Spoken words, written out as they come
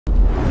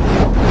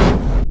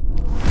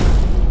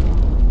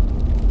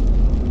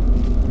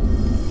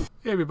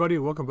Hey everybody,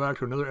 welcome back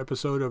to another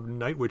episode of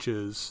Night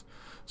Witches.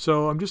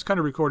 So I'm just kind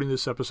of recording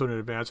this episode in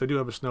advance. I do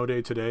have a snow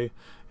day today,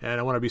 and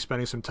I want to be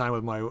spending some time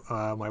with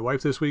my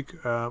wife this week,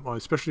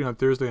 especially on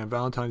Thursday on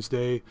Valentine's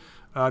Day.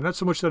 Not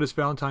so much that it's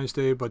Valentine's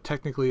Day, but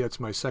technically it's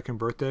my second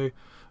birthday.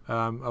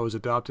 I was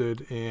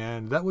adopted,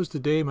 and that was the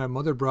day my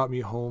mother brought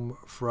me home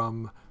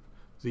from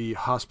the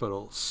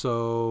hospital.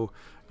 So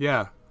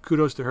yeah,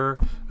 kudos to her.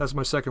 That's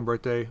my second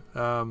birthday,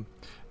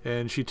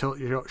 and she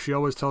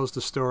always tells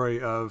the story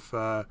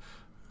of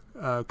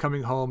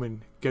coming home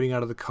and getting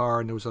out of the car,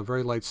 and there was a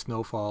very light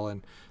snowfall,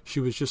 and she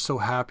was just so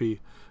happy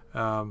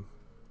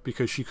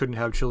because she couldn't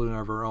have children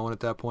of her own at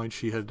that point.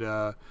 She had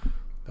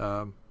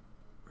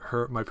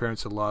my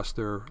parents had lost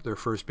their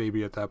first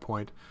baby at that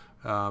point,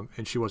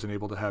 and she wasn't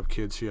able to have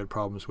kids. She had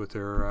problems with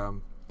her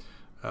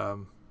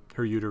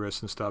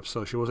uterus and stuff,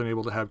 so she wasn't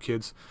able to have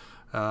kids.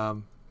 But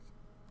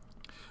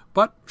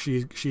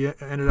she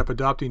ended up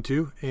adopting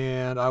two,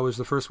 and I was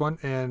the first one.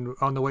 And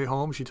on the way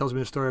home, she tells me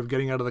the story of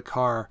getting out of the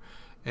car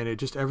and it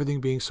just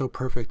everything being so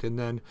perfect, and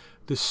then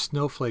this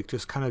snowflake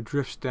just kind of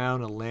drifts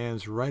down and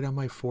lands right on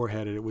my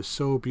forehead, and it was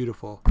so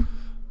beautiful.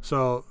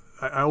 So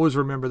I always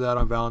remember that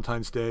on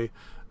Valentine's Day.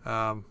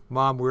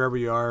 Mom, wherever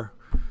you are,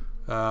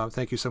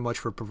 thank you so much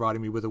for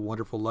providing me with a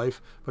wonderful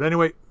life. But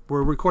anyway,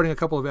 we're recording a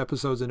couple of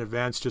episodes in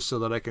advance just so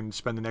that I can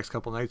spend the next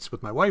couple nights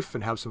with my wife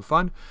and have some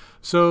fun.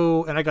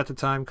 So, and I got the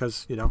time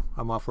because, you know,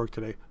 I'm off work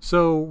today.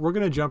 So we're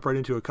going to jump right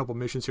into a couple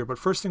missions here. But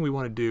first thing we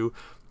want to do,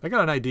 I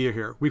got an idea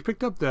here. We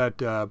picked up that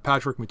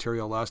patchwork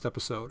material last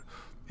episode.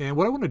 And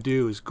what I want to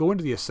do is go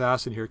into the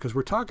assassin here because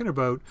we're talking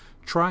about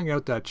trying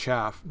out that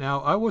chaff. Now,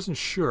 I wasn't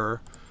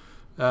sure.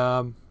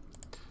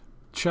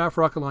 Chaff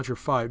Rocket Launcher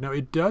 5. Now,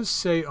 it does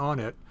say on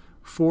it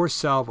 4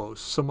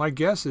 salvos. So my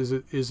guess is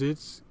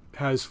it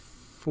has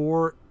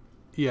 4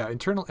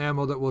 internal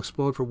ammo that will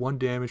explode for 1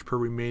 damage per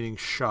remaining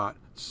shot.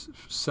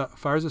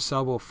 Fires a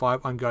salvo of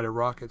 5 unguided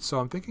rockets. So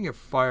I'm thinking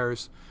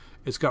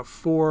it's got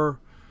 4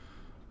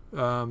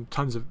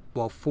 turns of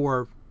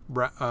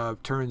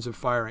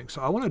firing.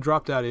 So I want to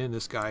drop that in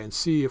this guy and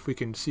see if we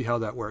can see how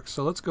that works.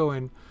 So let's go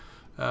in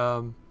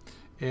and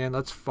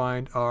let's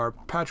find our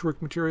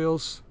patchwork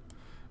materials,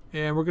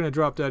 and we're going to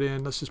drop that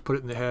in. Let's just put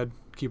it in the head,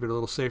 keep it a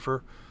little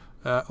safer.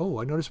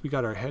 Oh, I noticed we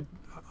got our head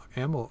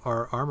ammo,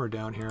 our armor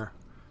down here.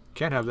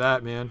 Can't have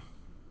that, man.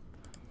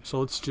 So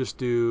let's just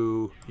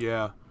do,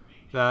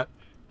 that.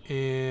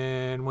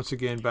 And once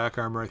again, back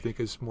armor I think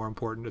is more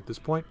important at this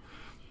point.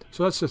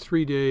 So that's a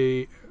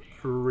 3-day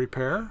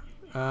repair.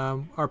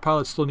 Our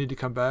pilots still need to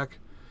come back.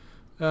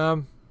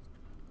 And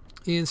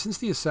since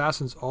the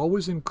assassin's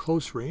always in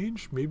close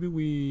range, maybe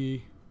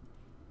we...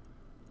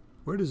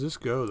 Where does this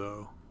go,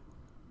 though?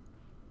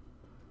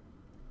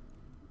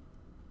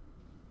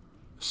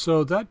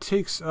 So that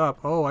takes up...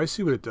 Oh, I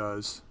see what it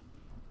does.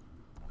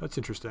 That's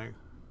interesting.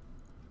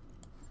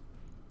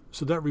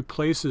 So that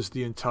replaces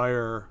the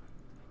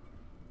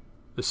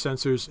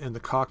sensors in the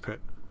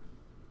cockpit.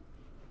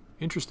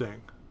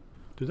 Interesting.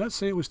 Did that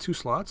say it was 2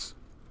 slots?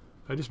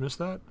 I just missed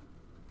that?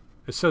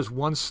 It says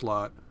 1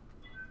 slot.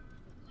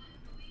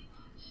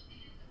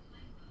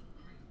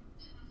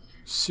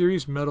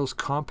 Series Metals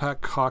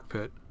compact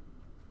cockpit.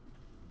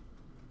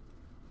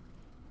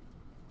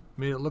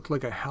 Made it look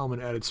like a helmet,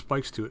 added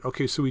spikes to it.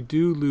 Okay, so we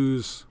do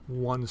lose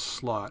 1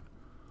 slot.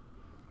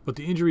 But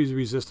the injuries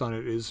resist on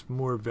it is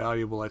more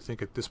valuable, I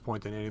think, at this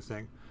point than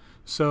anything.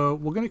 So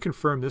we're going to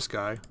confirm this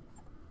guy.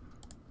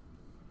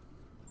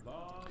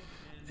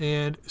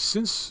 And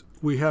since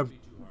we have...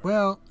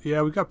 Well,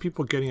 yeah, we got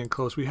people getting in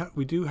close.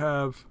 We do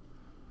have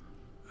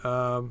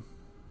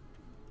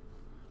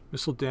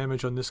missile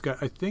damage on this guy.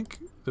 I think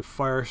the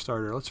fire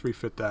starter. Let's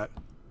refit that.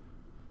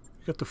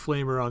 We got the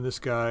flamer on this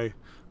guy,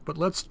 but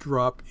let's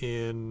drop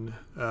in.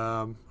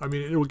 I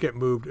mean, it will get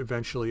moved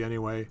eventually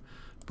anyway.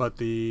 But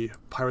the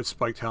pirate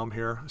spiked helm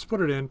here. Let's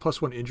put it in.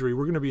 +1 injury.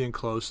 We're going to be in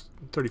close.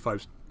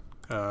 35.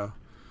 Oh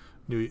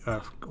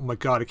my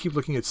God! I keep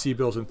looking at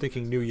C-bills and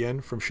thinking New Yen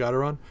from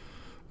Shadowrun.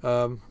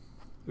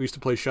 We used to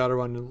play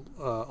Shadowrun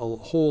a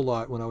whole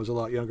lot when I was a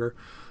lot younger,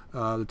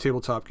 the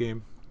tabletop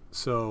game.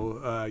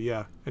 So,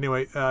 yeah.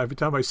 Anyway, every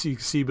time I see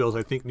C-bills,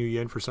 I think New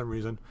Yen for some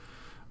reason.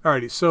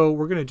 Alrighty, so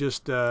we're going to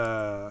just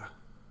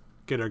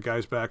get our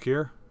guys back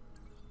here.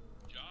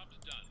 Job's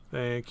done.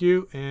 Thank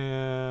you.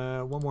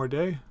 And one more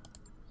day.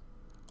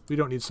 We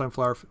don't need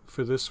Sunflower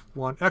for this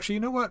one. Actually,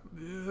 you know what?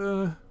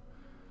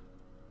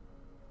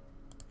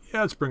 Yeah,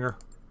 let's bring her.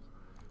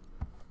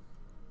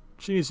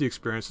 She needs the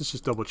experience. Let's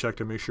just double check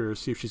to make sure,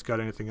 see if she's got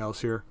anything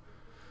else here.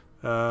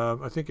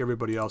 I think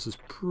everybody else is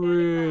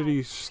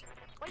pretty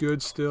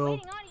good still.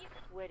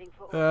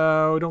 We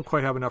don't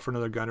quite have enough for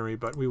another gunnery,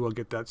 but we will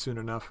get that soon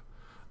enough.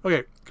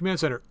 Okay, command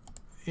center.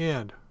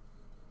 And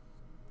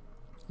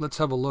let's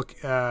have a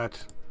look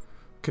at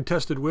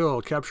contested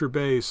will, capture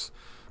base,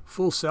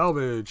 full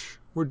salvage.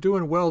 We're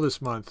doing well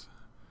this month.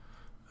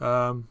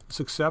 Let's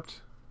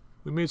accept.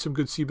 We made some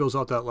good C-bills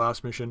out that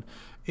last mission.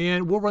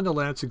 And we'll run the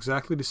Lance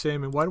exactly the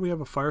same. And why do we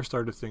have a fire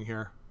starter thing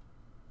here?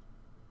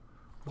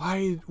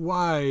 Why?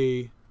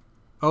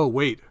 Oh,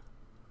 wait.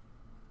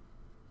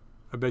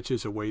 I bet you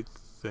it's a weight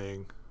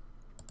thing.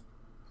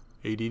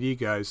 ADD,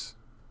 guys.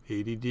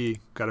 ADD.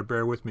 Gotta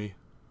bear with me.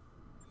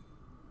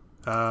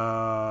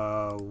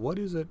 What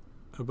is it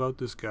about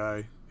this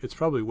guy? It's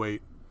probably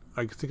weight.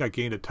 I think I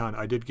gained a ton.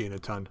 I did gain a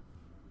ton.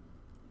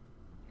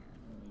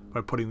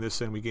 By putting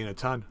this in, we gain a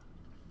ton.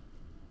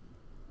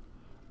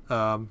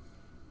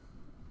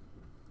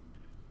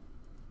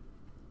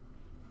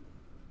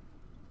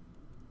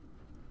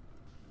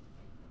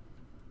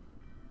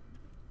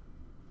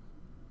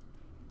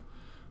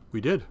 We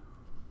did.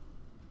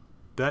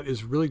 That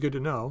is really good to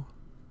know.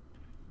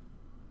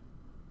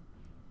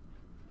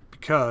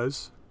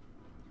 Because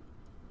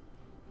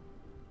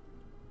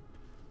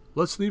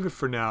let's leave it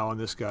for now on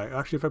this guy.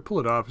 Actually, if I pull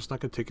it off, it's not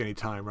going to take any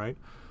time, right?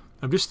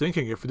 I'm just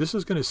thinking, if this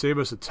is going to save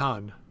us a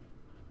ton,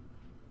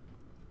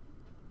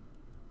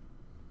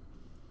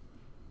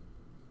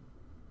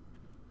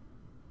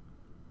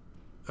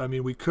 I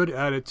mean, we could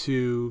add it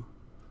to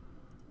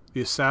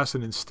the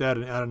assassin instead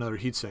and add another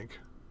heatsink.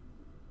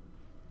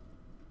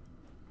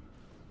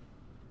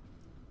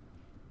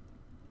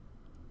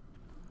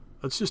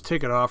 Let's just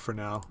take it off for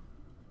now.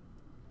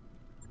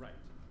 Right.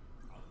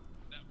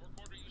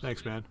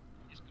 Thanks, man.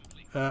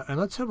 And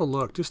let's have a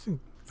look.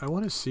 I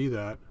want to see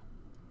that.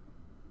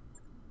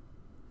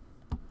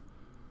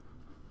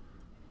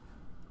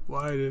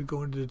 Why did it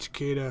go into the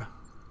cicada?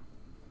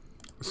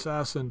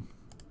 Assassin.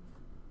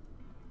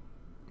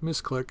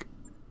 Misclick.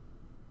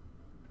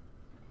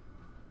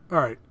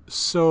 Alright,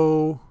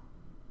 so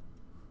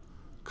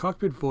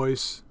cockpit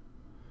voice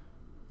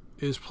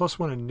is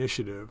 +1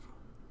 initiative.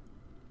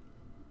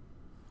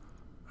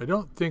 I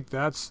don't think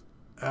that's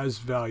as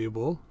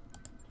valuable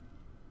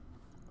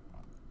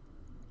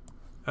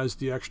as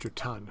the extra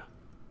ton.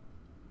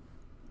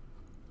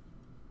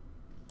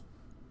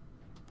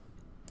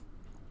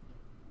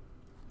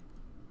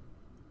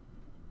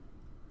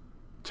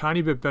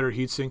 Tiny bit better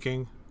heat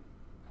sinking,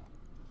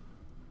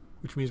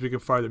 which means we can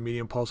fire the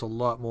medium pulse a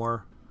lot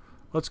more.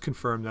 Let's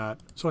confirm that.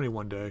 It's only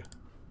 1 day.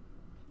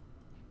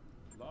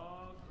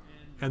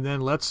 And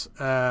then let's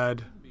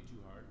add,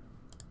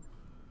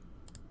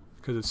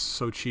 because it's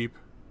so cheap,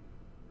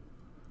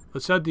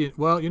 let's add the,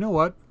 well, you know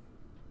what?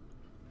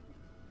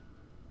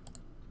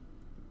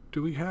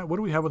 What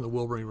do we have on the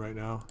Wolverine right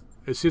now?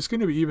 It's going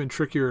to be even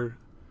trickier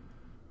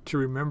to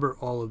remember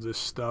all of this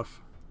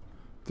stuff.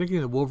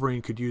 Thinking the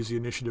Wolverine could use the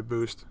initiative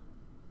boost.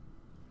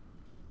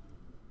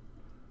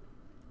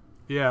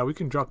 Yeah, we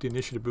can drop the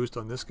initiative boost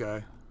on this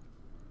guy.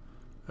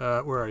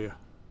 Where are you?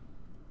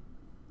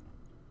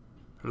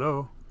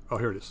 Hello? Oh,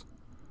 here it is.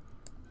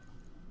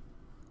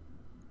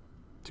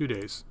 2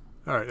 days.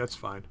 Alright, that's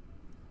fine.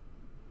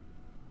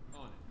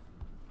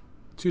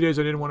 2 days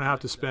I didn't want to have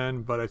to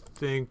spend, but I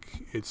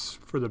think it's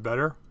for the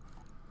better.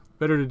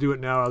 Better to do it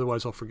now,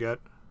 otherwise I'll forget.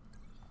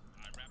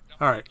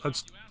 Alright,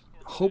 let's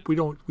hope we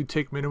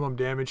take minimum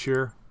damage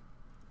here.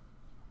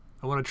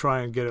 I want to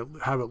try and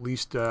have at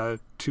least 2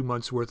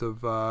 months worth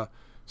of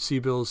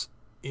C-bills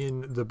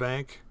in the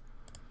bank.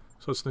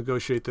 So let's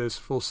negotiate this.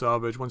 Full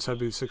salvage,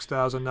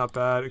 176,000, not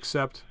bad,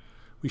 except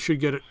we should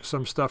get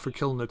some stuff for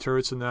killing the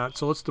turrets and that.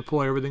 So let's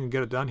deploy everything and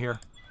get it done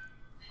here.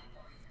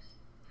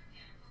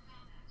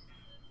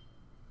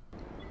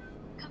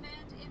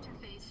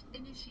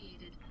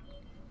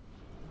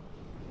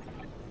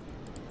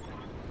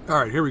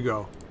 Alright, here we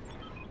go.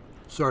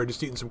 Sorry,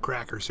 just eating some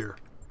crackers here.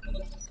 Let's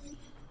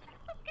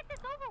get this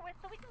over with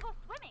so we can go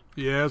swimming.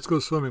 Yeah, let's go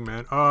swimming,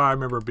 man. Oh, I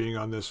remember being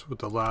on this with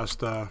the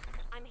last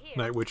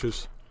Night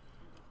Witches.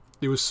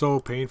 It was so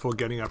painful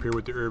getting up here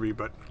with the Irby,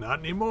 but not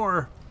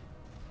anymore.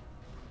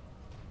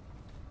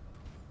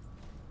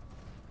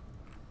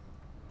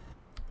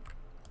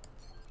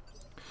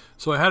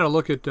 So I had a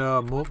look at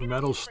Molten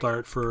Metal's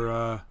start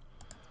for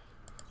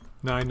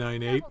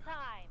 998.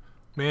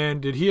 Man,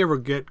 did he ever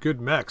get good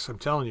mechs, I'm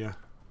telling you.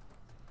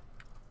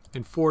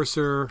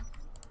 Enforcer,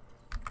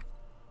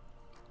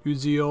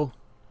 Uziel,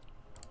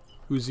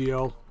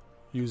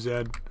 U-Z-I-E-L,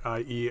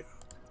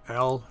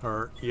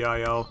 or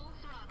E-I-L.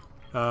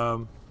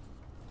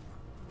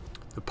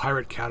 The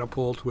Pirate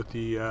Catapult with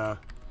the,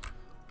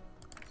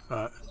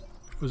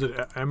 was it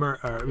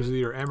it was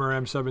either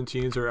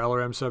MRM-17s or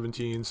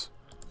LRM-17s.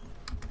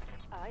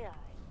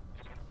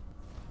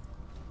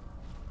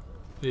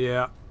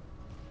 Yeah.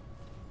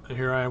 And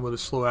here I am with a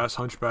slow-ass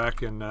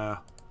Hunchback, and, I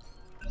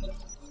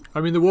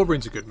mean, the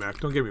Wolverine's a good mech,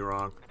 don't get me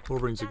wrong.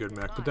 Wolverine's a good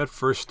mech, but that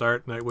first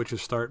start, Night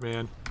Witch's start,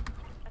 man.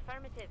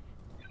 Affirmative.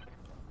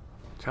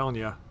 Telling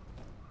ya.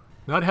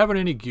 Not having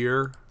any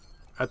gear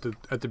at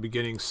the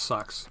beginning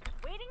sucks.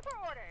 Waiting for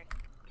orders.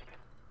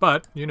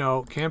 But, you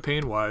know,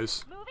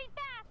 campaign-wise, Moving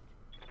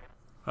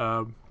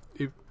fast.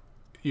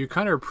 you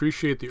kind of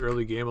appreciate the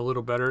early game a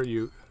little better.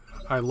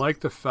 I like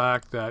the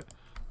fact that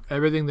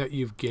everything that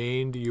you've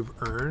gained, you've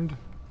earned.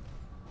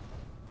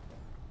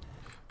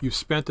 You've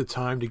spent the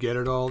time to get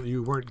it all.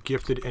 You weren't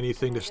gifted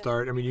anything to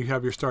start. I mean, you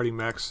have your starting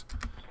mechs,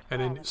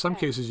 and in some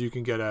cases you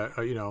can get a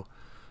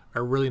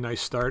really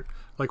nice start.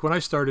 Like when I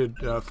started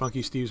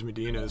Funky Steve's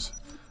Medinas,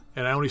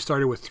 and I only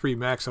started with 3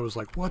 mechs, I was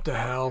like, what the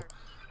hell,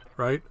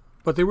 right?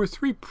 But they were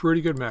 3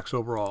 pretty good mechs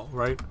overall,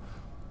 right?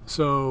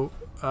 So,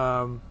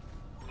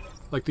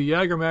 like the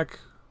Jaeger mech,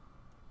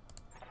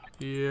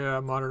 yeah,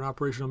 modern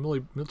operational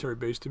military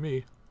base to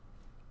me.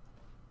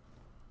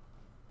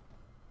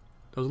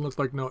 Doesn't look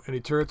like any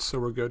turrets, so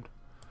we're good.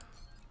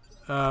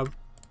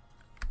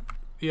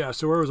 Yeah,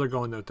 so where was I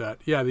going with that?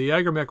 Yeah, the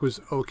Jaeger mech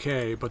was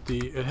okay, but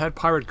it had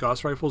pirate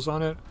Gauss rifles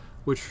on it,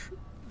 which,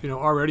 you know,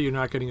 already you're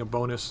not getting a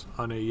bonus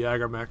on a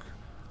Jaeger mech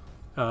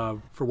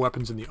for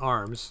weapons in the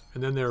arms,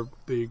 and then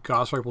the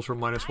Gauss rifles were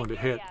 -1 to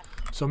hit.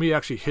 So me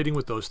actually hitting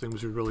with those things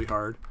was really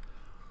hard.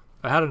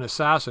 I had an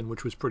assassin,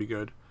 which was pretty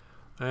good,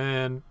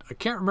 and I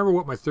can't remember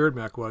what my third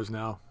mech was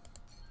now.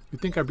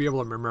 You'd think I'd be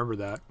able to remember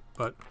that,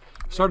 but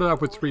started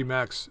off with 3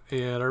 mechs,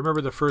 and I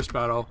remember the first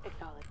battle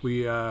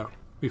we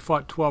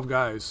fought 12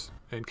 guys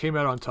and came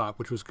out on top,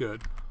 which was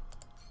good.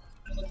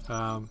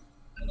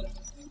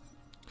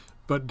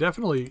 But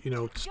definitely, you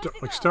know,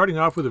 like starting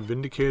off with a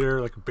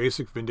Vindicator, like a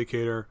basic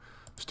Vindicator,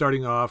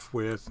 starting off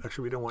with,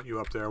 actually we don't want you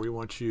up there, we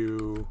want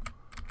you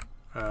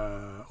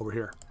over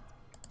here.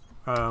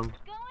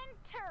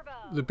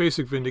 The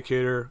basic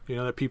Vindicator, you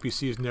know, that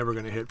PPC is never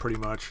going to hit pretty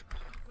much.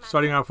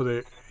 Starting off with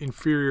an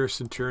inferior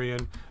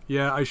Centurion.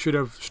 Yeah, I should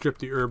have stripped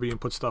the Irby and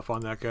put stuff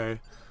on that guy.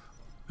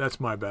 That's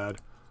my bad.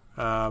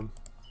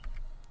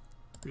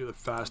 You're the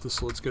fastest,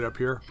 so let's get up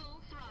here.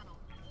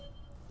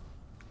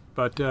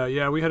 But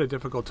yeah, we had a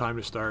difficult time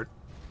to start.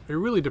 It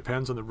really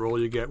depends on the role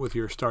you get with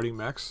your starting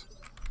mechs.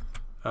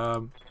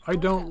 I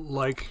don't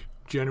like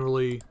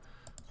generally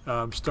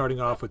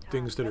starting off with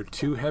things that are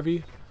too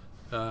heavy.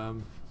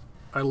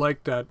 I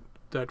like that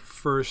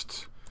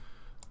first,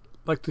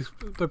 like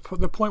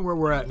the point where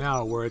we're at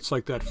now, where it's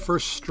like that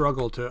first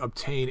struggle to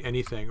obtain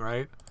anything,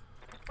 right?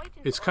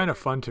 It's kind of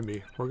fun to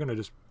me. We're gonna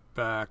just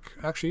back.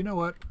 Actually, you know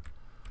what?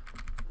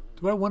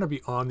 Do I want to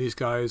be on these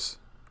guys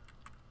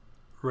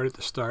right at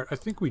the start? I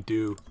think we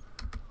do.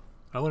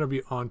 I want to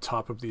be on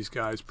top of these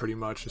guys pretty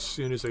much as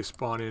soon as they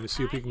spawn in, and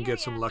see if we can get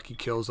some lucky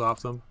kills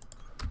off them.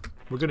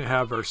 We're going to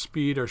have our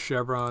speed, our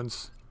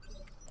chevrons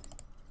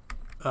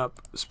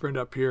up, sprint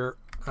up here.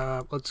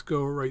 Let's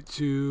go right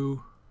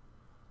to...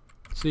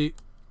 See,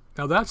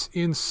 now that's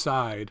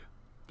inside.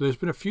 There's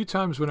been a few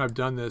times when I've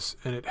done this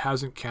and it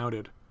hasn't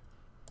counted.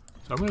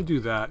 So I'm going to do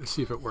that and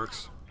see if it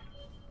works.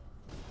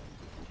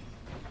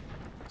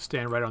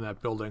 Stand right on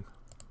that building.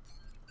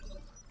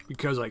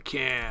 Because I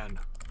can.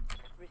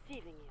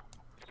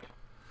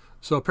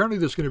 So apparently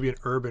there's going to be an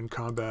urban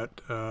combat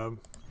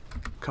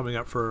coming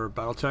up for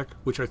Battletech,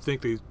 which I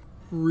think they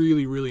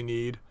really, really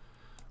need.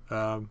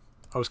 I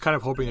was kind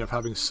of hoping of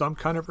having some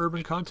kind of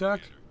urban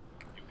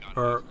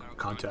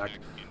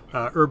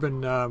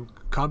urban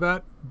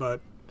combat,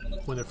 but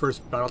when the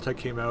first Battletech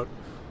came out.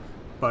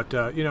 But,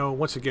 you know,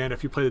 once again,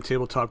 if you play the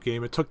tabletop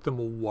game, it took them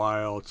a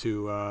while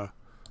to...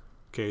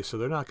 okay, so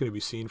they're not going to be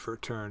seen for a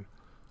turn.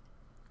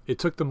 It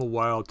took them a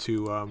while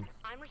to... I'm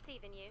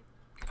receiving you.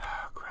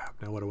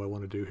 Crap, now what do I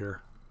want to do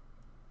here?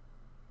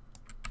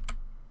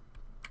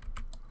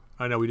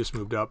 I know we just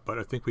moved up, but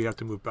I think we have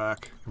to move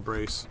back.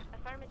 Embrace.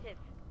 Affirmative.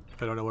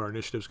 I don't know what our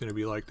initiative's going to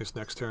be like this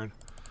next turn.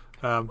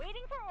 Waiting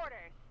for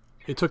orders.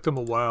 It took them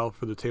a while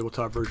for the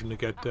tabletop version to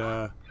get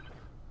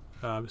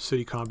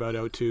city combat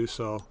out too,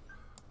 so...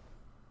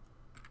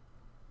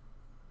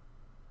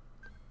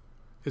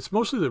 It's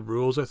mostly the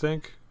rules, I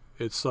think.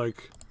 It's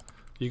like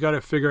you got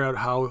to figure out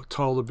how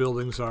tall the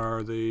buildings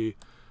are,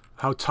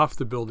 how tough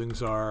the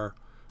buildings are.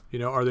 You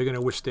know, are they going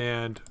to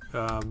withstand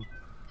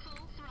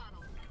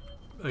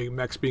like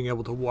mechs being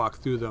able to walk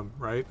through them,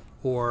 right?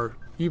 Or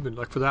even,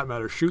 like for that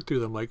matter, shoot through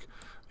them. Like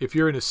if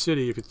you're in a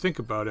city, if you think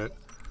about it,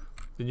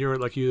 then you're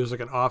like there's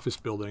like an office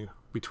building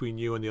between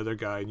you and the other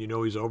guy, and you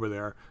know he's over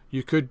there.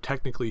 You could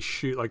technically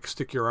shoot, like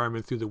stick your arm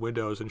in through the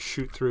windows and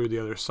shoot through the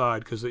other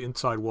side, because the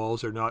inside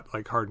walls are not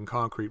like hardened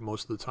concrete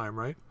most of the time,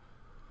 right?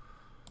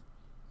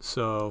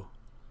 So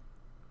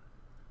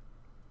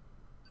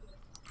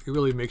it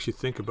really makes you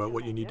think about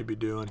what you need to be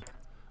doing.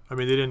 I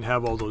mean, they didn't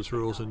have all those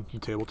rules in the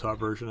tabletop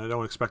version. I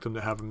don't expect them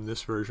to have them in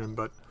this version,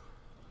 but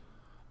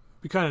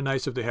it'd be kind of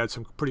nice if they had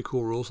some pretty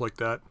cool rules like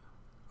that.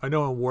 I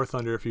know in War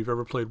Thunder, if you've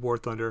ever played War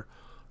Thunder,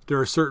 there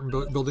are certain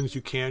buildings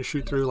you can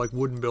shoot through, like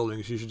wooden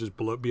buildings. You should just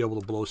be able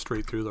to blow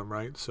straight through them,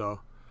 right? So,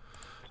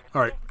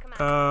 all right.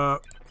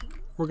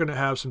 We're going to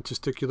have some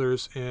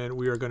testiculars, and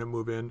we are going to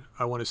move in.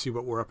 I want to see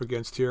what we're up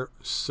against here.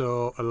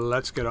 So,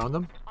 let's get on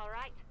them. All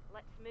right,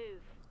 let's move.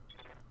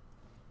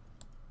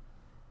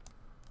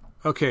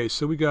 Okay,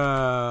 so we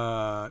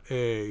got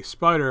a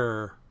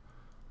Spider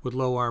with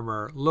low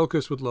armor,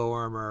 Locust with low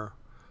armor,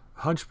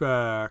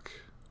 Hunchback,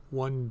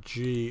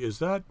 1G. Is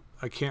that...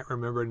 I can't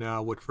remember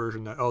now what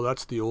version that... Oh,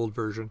 that's the old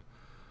version.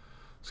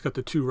 It's got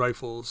the 2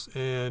 rifles.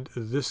 And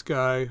this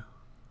guy...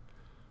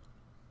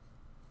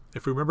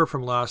 If we remember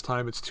from last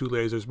time, it's 2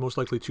 lasers, most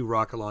likely 2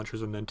 rocket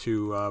launchers, and then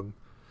 2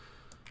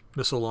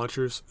 missile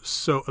launchers.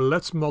 So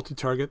let's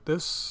multi-target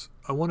this.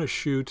 I want to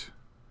shoot...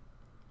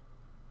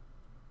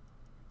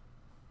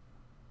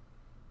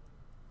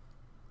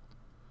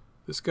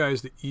 This guy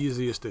is the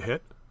easiest to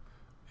hit.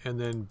 And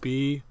then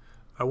B...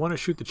 I want to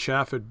shoot the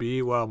chaff at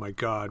B. Wow, my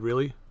God,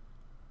 really?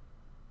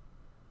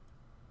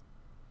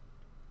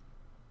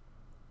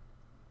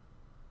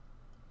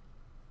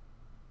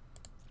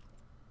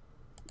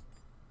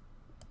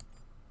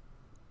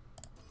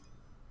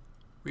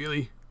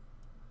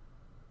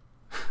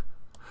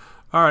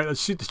 Alright,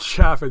 let's shoot the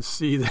chaff and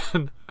see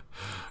then.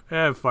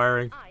 And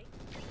firing.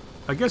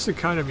 I guess it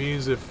kind of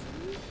means if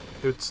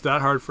it's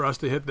that hard for us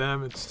to hit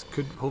them, it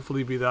could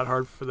hopefully be that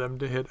hard for them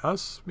to hit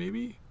us,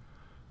 maybe?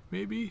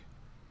 Maybe?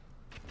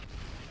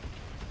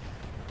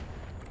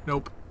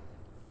 Nope.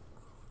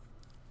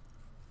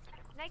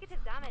 Negative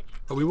damage.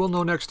 But we will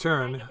know next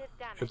turn Negative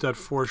damage. if that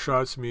 4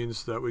 shots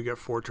means that we get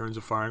 4 turns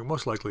of firing.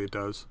 Most likely it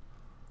does.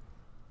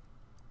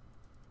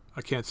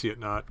 I can't see it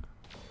not.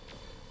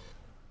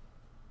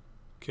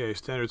 Okay,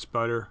 standard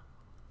spider.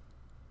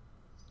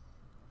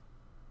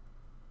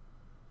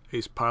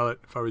 Ace pilot.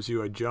 If I was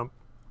you, I'd jump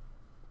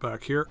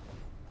back here.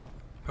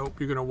 Nope,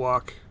 you're gonna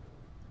walk.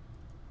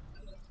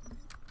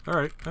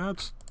 Alright,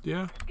 that's,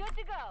 yeah. Good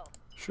to go.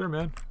 Sure,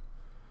 man.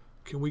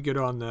 Can we get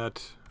on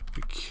that?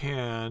 We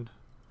can.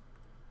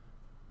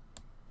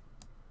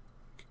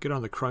 Get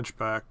on the crunch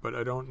back, but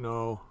I don't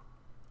know.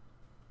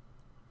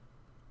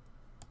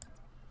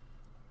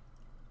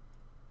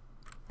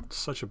 It's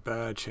such a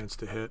bad chance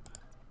to hit.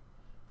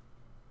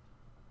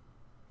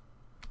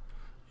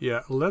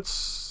 Yeah,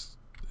 let's...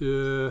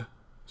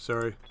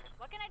 sorry.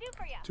 What can I do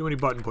for you? Too many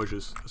button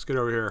pushes. Let's get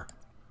over here.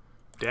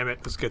 Damn it,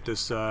 let's get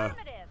this,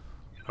 Affirmative.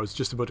 I was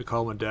just about to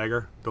call him a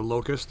dagger. The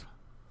locust.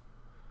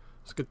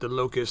 Let's get the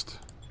locust.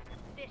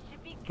 This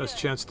should be good. Best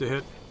chance to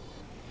hit.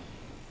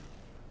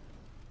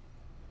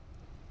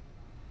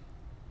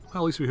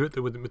 Well, at least we hit it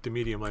with the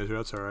medium laser.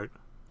 That's alright.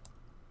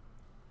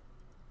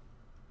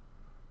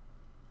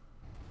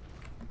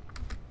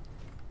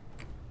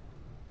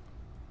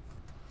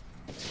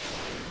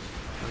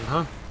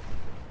 Uh-huh.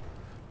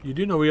 You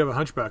do know we have a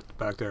hunchback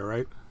back there,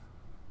 right?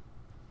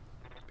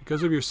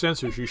 Because of your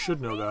sensors, you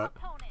should know that.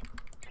 Opponent.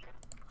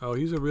 Oh,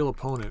 he's a real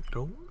opponent.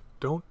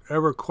 Don't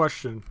ever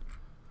question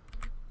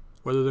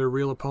whether they're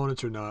real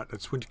opponents or not.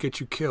 That's going to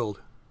get you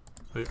killed.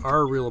 They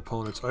are real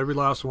opponents. Every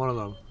last one of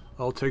them.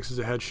 All it takes is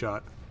a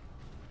headshot.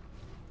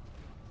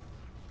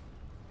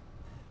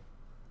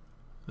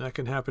 That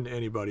can happen to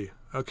anybody.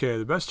 Okay,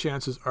 the best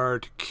chances are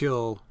to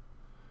kill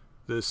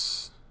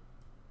this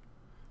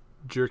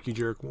jerky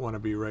jerk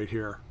wannabe right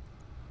here.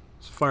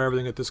 Let's fire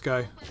everything at this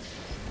guy.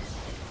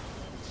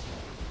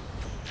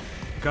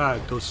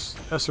 God, those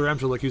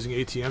SRMs are like using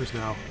ATMs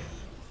now.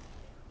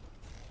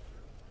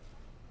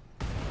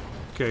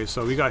 Okay,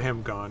 so we got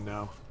him gone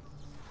now.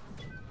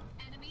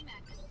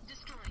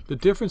 The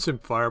difference in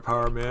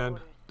firepower, man.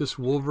 This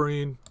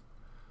Wolverine.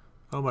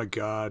 Oh my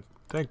god.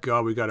 Thank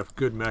God we got a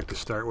good mech to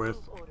start with.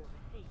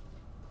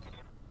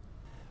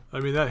 I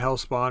mean, that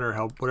Hellspawn or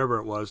whatever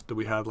it was that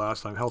we had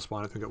last time,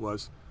 Hellspawn I think it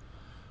was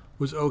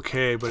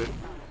okay, but it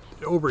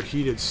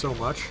overheated so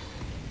much.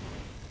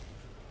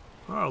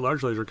 Oh,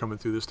 large laser coming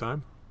through this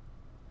time.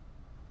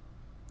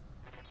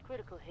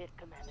 Critical hit,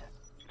 Commander.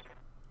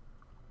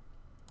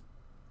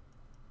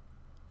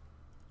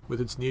 With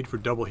its need for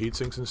double heat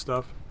sinks and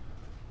stuff.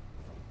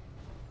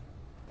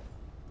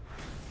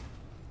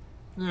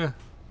 Yeah.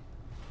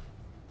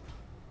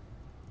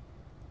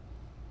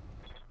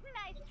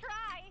 Nice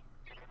try.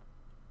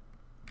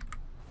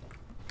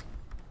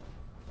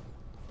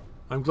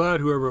 I'm glad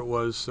whoever it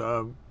was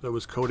that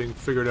was coding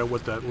figured out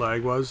what that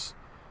lag was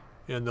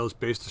in those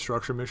base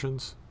destruction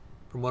missions.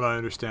 From what I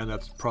understand,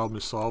 that problem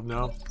is solved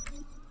now.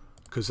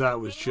 Because that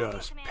was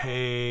just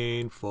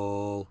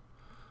painful.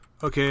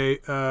 Okay,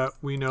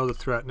 we know the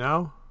threat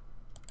now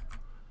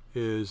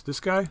is this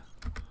guy.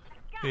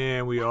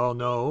 And we all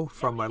know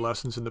from my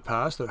lessons in the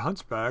past that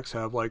hunchbacks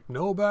have like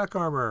no back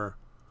armor.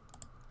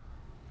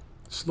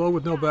 Slow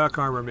with no back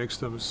armor makes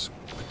them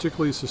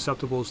particularly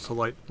susceptible to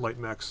light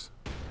mechs.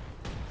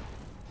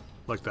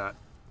 Like that.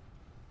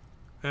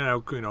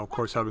 And, you know, of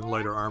course having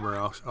lighter armor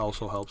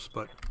also helps,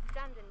 but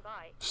Standing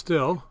by.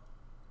 still.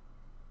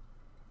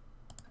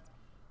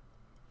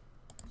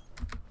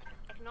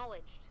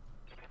 Acknowledged.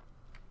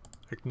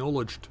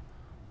 Acknowledged.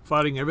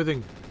 Fighting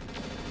everything.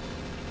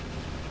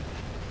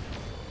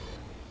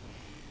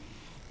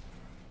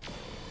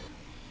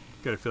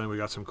 Got a feeling we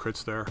got some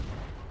crits there.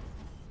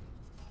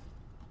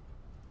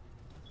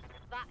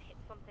 That hit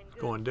something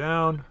good. Going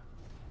down.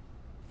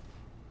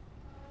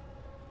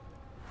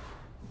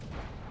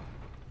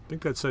 I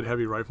think that said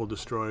heavy rifle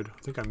destroyed.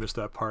 I think I missed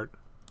that part.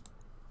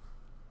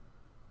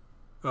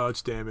 Oh,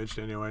 it's damaged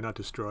anyway, not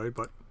destroyed,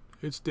 but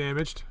it's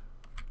damaged.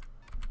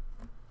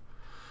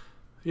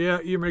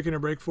 Yeah, you're making a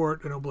break for it.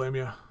 I don't blame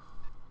you.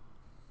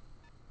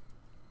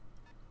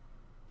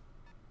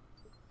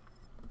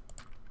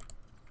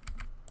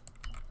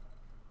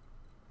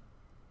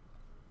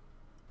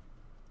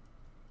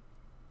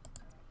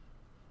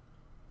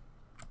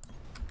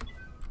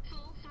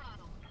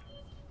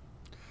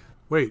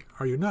 Wait,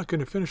 are you not going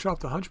to finish off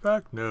the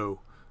hunchback? No.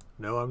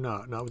 No, I'm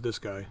not. Not with this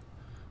guy.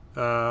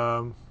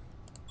 We're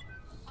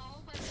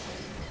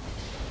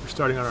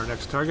starting on our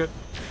next target.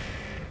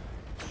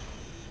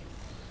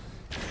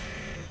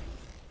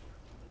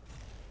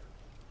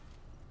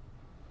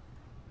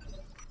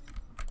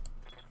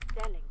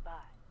 Standing by.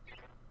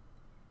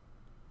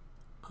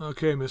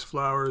 Okay, Miss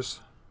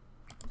Flowers.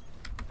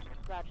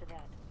 Roger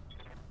that.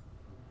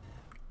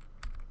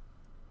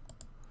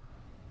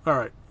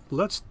 Alright,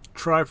 let's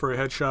try for a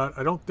headshot.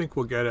 I don't think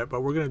we'll get it,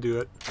 but we're going to do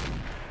it.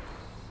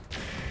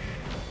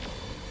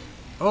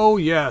 Oh,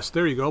 yes.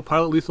 There you go.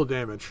 Pilot lethal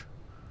damage.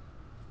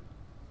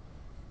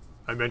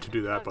 I meant to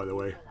do that, by the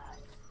way.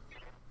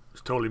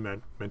 It's totally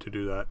meant to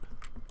do that.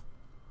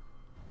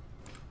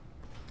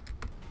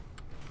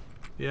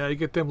 Yeah, you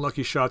get them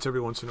lucky shots every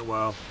once in a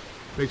while.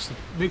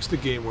 Makes the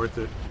game worth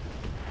it.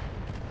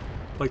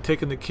 Like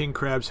taking the king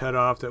crab's head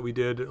off that we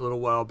did a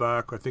little while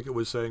back. I think it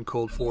was in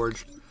Cold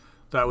Forge.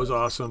 That was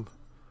awesome.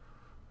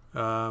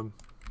 I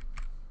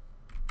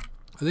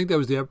think that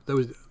was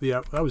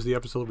the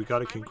episode we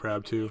got a king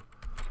crab too.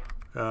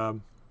 That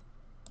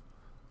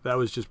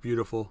was just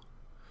beautiful.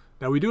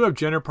 Now we do have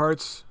Jenner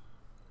parts.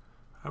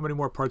 How many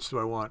more parts do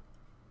I want?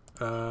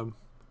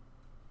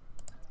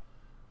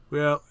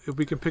 Well, if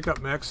we can pick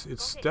up mechs,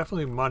 it's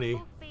definitely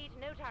money.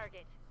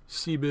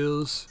 Sea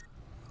bills.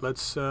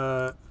 Let's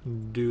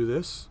do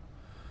this.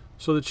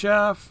 So the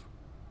chaff,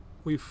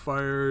 we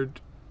fired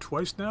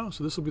twice now,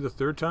 so this will be the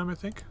third time, I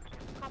think.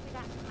 Copy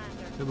that,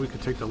 Commander. Maybe we can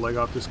take the leg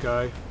off this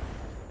guy.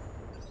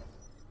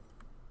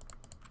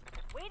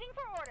 Waiting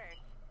for orders.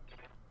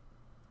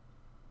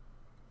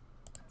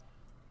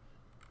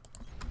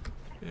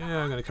 Yeah,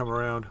 I'm gonna come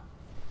around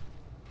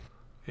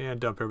and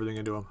dump everything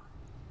into him.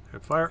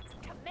 And fire.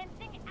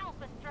 Commencing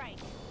Alpha Strike.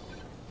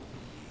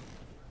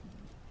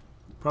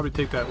 Probably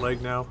take that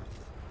leg now.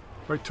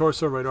 Right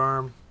torso, right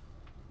arm.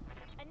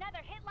 Another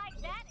hit like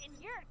that and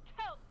you're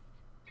toast.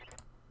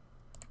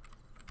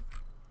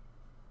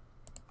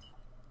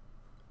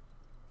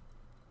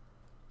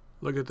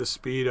 Look at the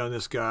speed on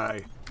this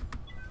guy.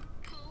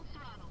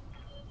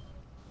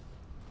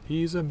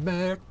 He's a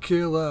mech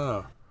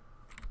killer.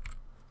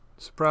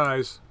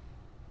 Surprise.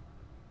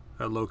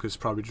 That Locust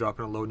probably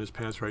dropping a load in his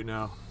pants right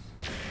now.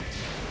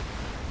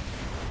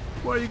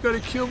 Why you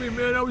gotta kill me,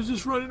 man? I was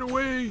just running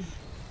away.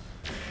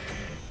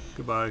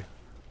 Goodbye.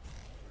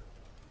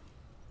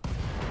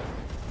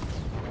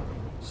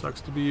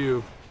 Sucks to be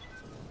you.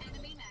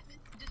 Enemy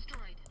mech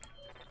destroyed.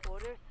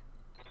 Orders.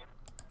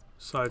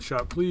 Side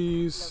shot,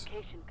 please.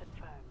 Location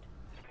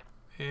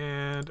confirmed.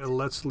 And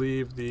let's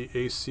leave the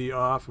AC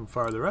off and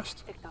fire the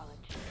rest.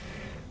 Acknowledged.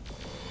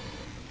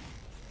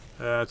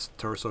 That's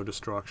torso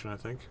destruction, I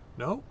think.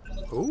 No?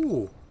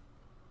 Ooh.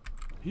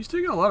 He's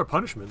taking a lot of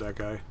punishment, that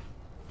guy.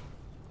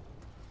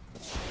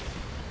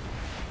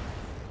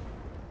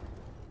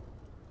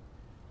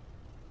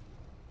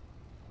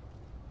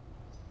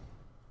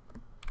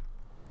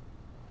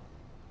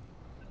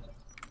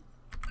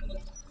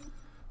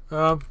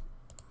 I'm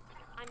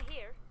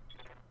here.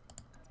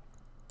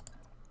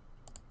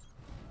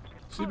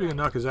 See if we can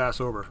knock his ass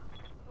over.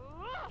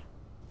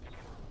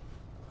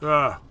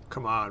 Ah,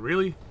 come on,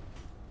 really?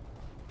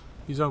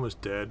 He's almost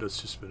dead. Let's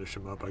just finish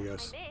him up, I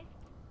guess.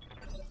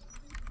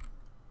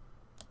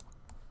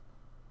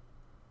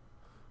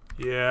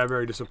 Yeah,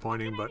 very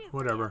disappointing, but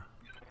whatever.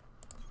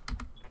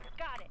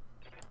 Got it.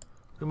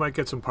 We might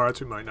get some parts,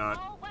 we might not.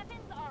 All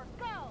weapons are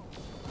go.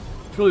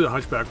 It's really the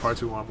hunchback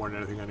parts we want more than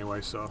anything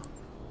anyway, so.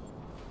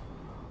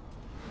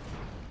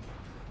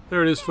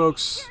 There it is,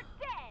 folks. You're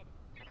dead.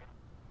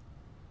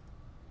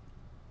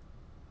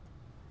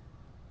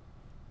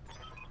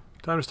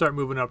 Time to start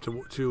moving up to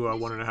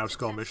 1.5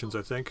 skull missions,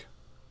 I think.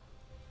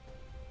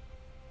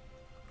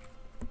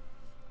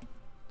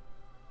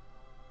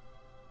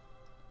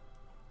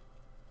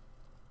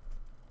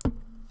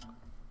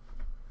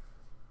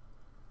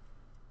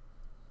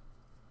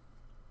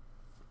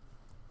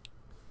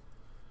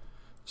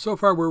 So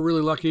far, we're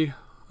really lucky.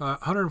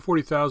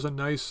 140,000,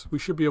 nice. We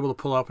should be able to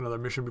pull off another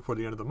mission before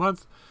the end of the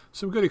month.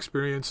 Some good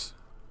experience.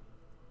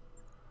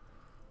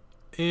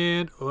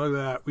 And look at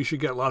that. We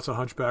should get lots of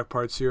hunchback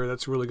parts here.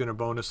 That's really going to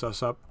bonus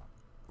us up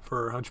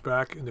for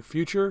hunchback in the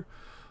future.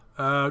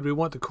 Do we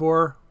want the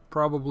core?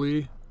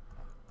 Probably.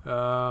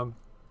 Yeah,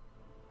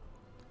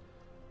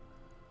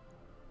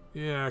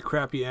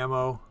 crappy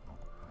ammo.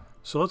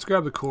 So let's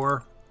grab the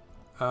core.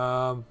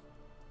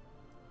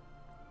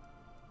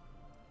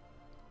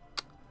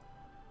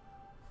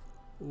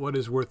 What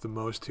is worth the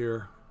most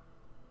here?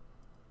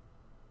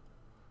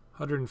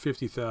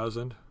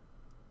 150,000.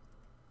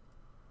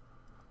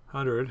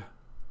 100.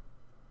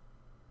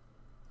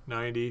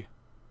 90.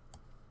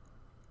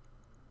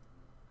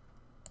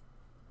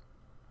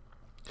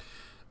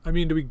 I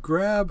mean, do we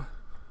grab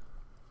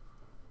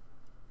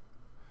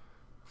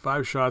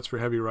 5 shots for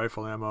heavy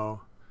rifle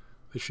ammo?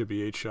 This should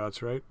be 8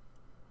 shots, right?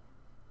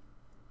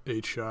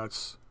 8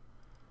 shots.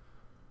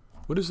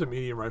 What does the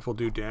medium rifle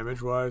do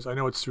damage-wise? I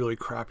know it's really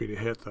crappy to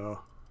hit,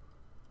 though.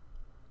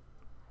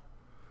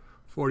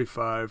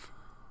 45.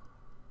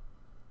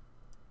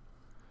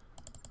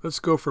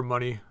 Let's go for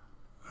money.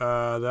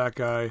 That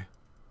guy.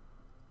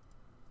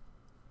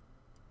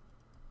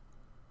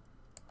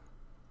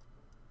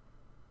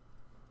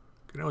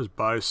 Can always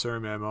buy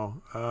SERM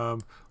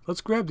ammo. Let's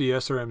grab the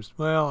SRMs.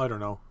 Well, I don't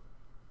know.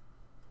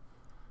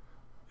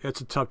 It's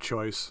a tough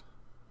choice.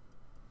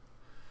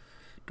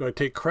 Do I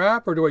take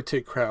crap or do I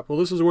take crap? Well,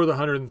 this is worth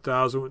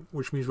 100,000,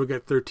 which means we'll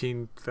get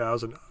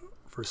 13,000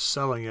 for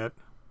selling it.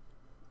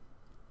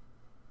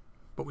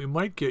 But we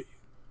might get...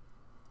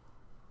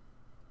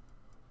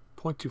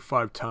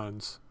 0.25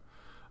 tons.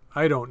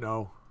 I don't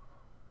know.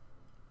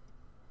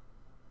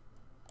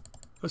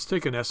 Let's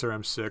take an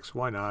SRM6.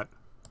 Why not?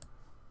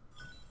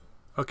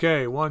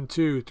 Okay, 1,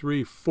 2,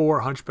 3, 4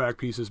 hunchback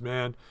pieces,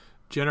 man.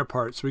 Jenner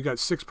parts. So we got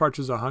 6 parts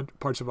of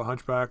a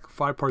hunchback,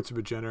 5 parts of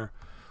a Jenner.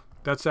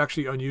 That's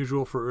actually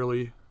unusual for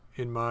early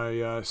in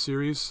my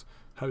series.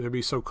 How to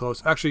be so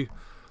close. Actually,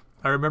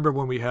 I remember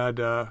when we had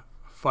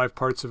 5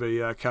 parts of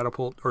a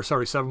catapult, or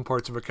sorry, 7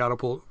 parts of a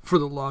catapult for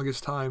the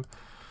longest time.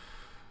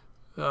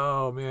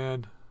 Oh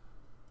man,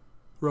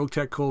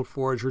 Roguetech Cold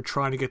Forge. We're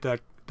trying to get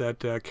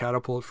that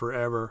catapult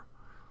forever.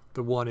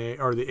 The 1A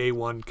or the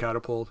A1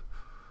 catapult.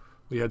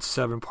 We had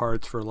 7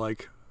 parts for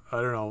like,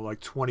 I don't know,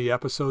 like 20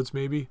 episodes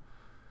maybe.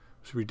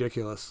 It's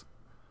ridiculous.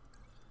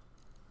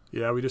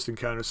 Yeah, we just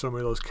encountered so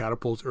many of those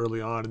catapults early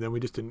on, and then we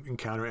just didn't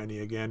encounter any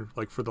again,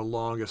 like for the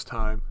longest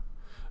time.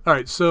 All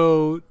right,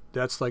 so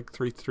that's like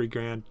three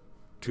grand,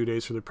 2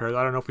 days for the repairs.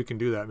 I don't know if we can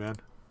do that, man.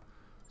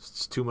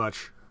 It's too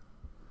much.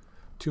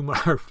 Too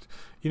much.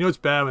 You know it's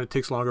bad when it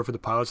takes longer for the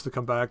pilots to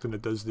come back than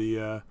it does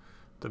the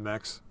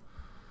mechs.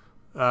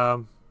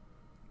 All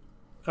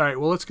right,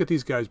 well, let's get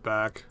these guys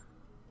back.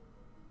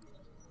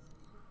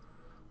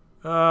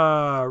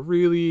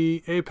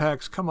 Really?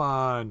 Apex, come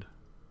on.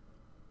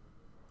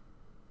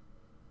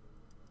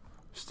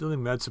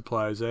 Stealing med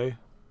supplies, eh?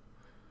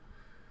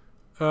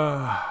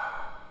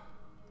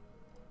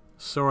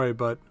 Sorry,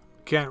 but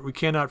we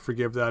cannot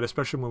forgive that,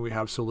 especially when we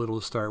have so little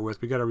to start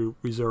with. We gotta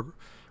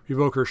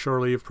revoke her shore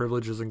leave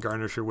privileges and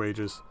garnish her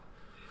wages.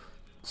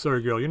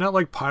 Sorry, girl. You're not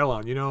like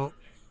Pylon. You know,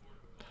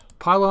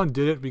 Pylon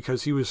did it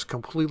because he was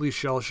completely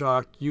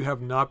shell-shocked. You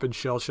have not been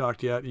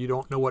shell-shocked yet. You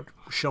don't know what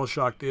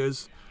shell-shocked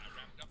is.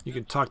 You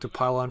can talk to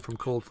Pylon from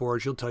Cold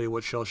Forge. He'll tell you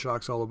what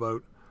shell-shock's all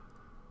about.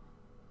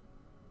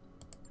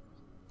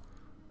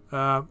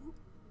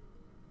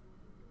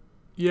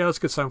 Yeah, let's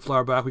get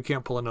Sunflower back. We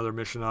can't pull another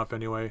mission off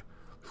anyway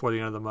before the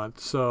end of the month.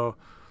 So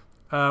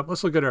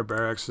let's look at our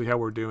barracks, see how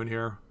we're doing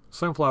here.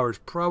 Sunflower's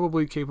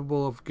probably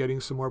capable of getting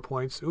some more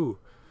points. Ooh.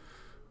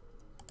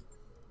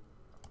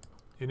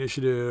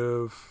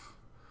 Initiative.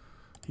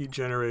 Heat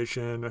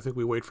generation. I think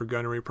we wait for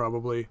gunnery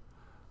probably.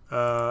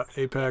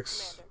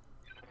 Apex.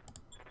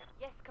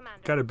 Yes,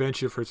 Commander. Gotta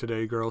bench you for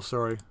today, girl.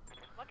 Sorry.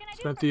 What can I do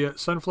Spent for you? the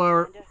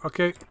Sunflower.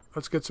 Okay,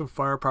 let's get some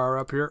firepower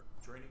up here.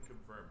 Training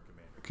confirmed,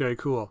 Commander. Okay,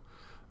 cool.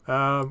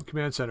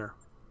 Command center.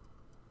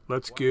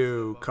 Let's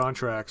go.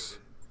 Contracts.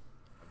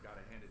 I've got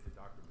to hand it to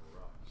Dr.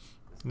 Barrage.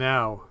 This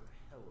Now. is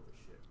a hell of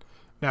a ship.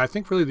 Now, I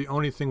think really the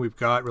only thing we've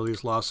got really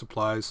is lost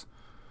supplies.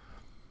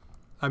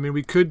 I mean,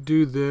 we could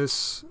do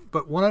this,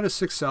 but 1 out of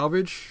 6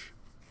 salvage.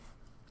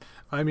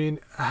 I mean,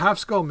 a half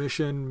skull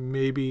mission,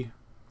 maybe.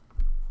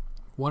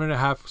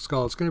 1.5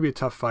 skull. It's going to be a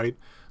tough fight.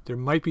 There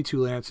might be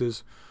 2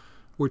 lances.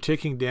 We're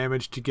taking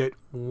damage to get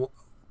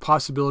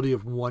possibility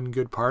of 1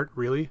 good part,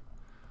 really.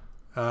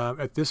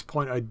 At this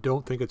point, I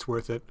don't think it's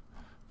worth it.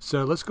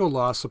 So let's go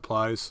lost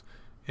supplies,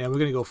 and we're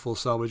going to go full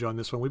salvage on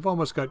this one. We've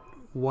almost got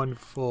 1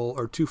 full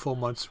or 2 full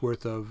months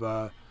worth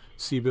of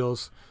sea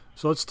bills.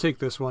 So let's take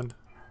this one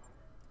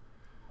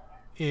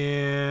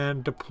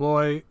and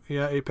deploy.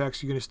 Yeah,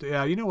 Apex, you're going to stay.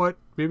 Yeah, you know what?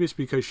 Maybe it's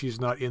because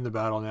she's not in the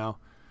battle now.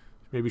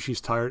 Maybe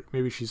she's tired.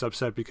 Maybe she's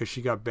upset because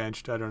she got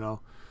benched. I don't know.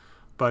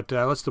 But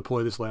let's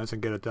deploy this lance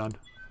and get it done.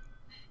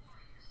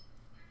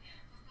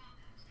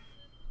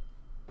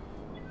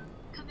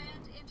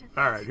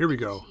 Alright, here we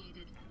go.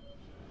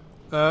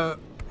 Oh,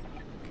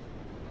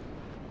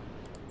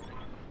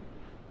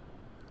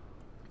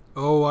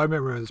 I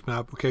remember this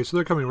map. Okay, so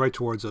they're coming right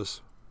towards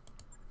us.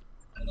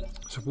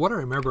 So from what I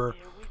remember,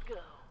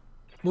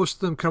 most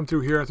of them come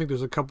through here. I think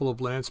there's a couple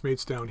of lance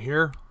mates down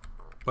here.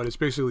 But it's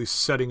basically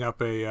setting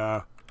up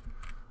a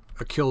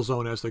kill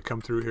zone as they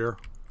come through here,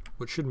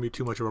 which shouldn't be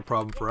too much of a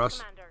problem for us.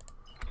 Commander.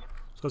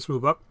 So let's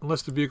move up.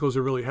 Unless the vehicles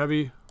are really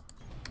heavy,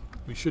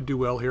 we should do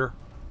well here.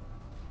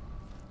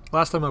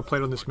 Last time I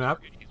played on this map,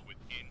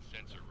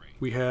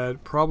 we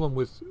had problem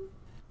with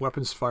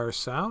weapons fire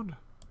sound.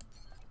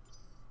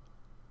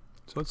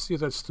 So let's see if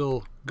that's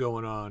still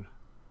going on.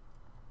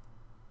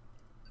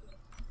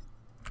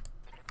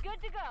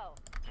 Good to go.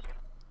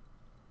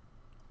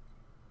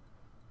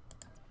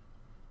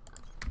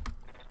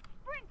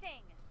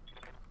 Sprinting.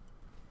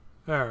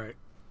 Alright.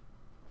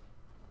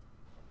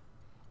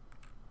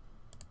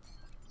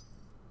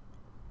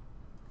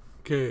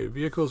 Okay,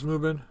 vehicles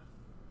moving.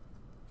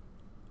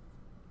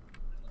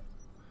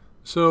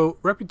 So,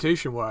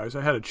 reputation-wise,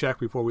 I had a check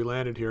before we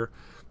landed here.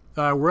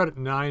 We're at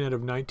 9 out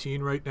of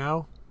 19 right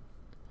now.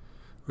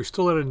 We're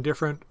still at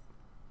indifferent.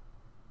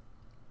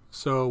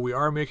 So, we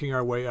are making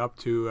our way up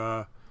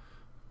to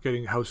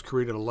getting House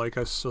Korea to like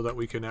us so that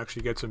we can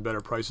actually get some better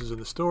prices in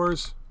the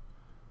stores.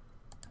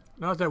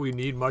 Not that we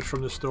need much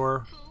from the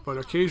store, but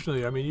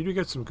occasionally, I mean, you do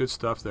get some good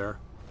stuff there.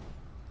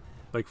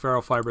 Like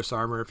ferrofibrous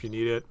armor if you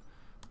need it.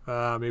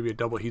 Maybe a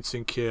double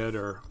heatsink kit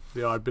or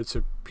the odd bits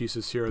of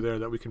pieces here or there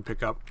that we can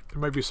pick up. There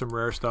might be some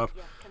rare stuff.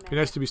 It'd be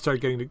nice to start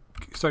getting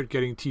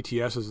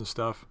TTSs and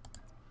stuff.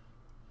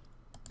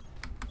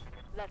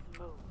 Let's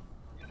move.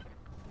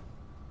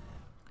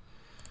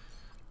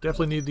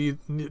 Definitely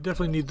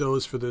need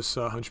those for this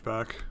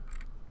hunchback.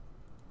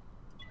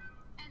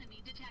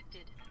 Enemy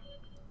detected.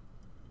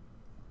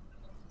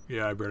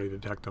 Yeah, I barely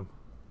detect them.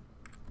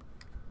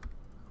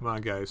 Come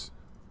on, guys.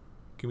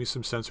 Give me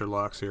some sensor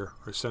locks here,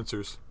 or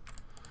sensors.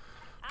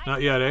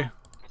 Not yet, eh?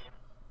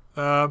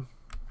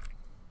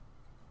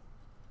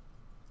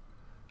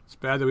 It's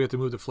bad that we have to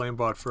move the flame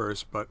bot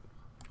first, but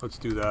let's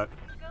do that.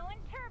 Going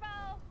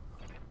turbo.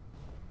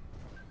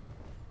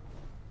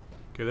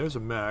 Okay, there's a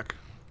mech.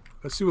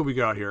 Let's see what we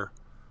got here.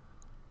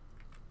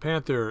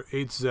 Panther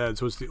 8Z,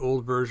 so it's the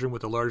old version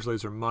with the large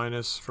laser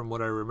minus, from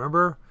what I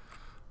remember.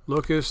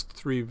 Locust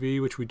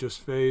 3V, which we just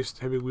faced.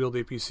 Heavy wheeled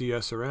APC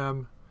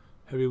SRM.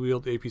 Heavy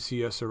wheeled APC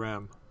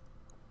SRM.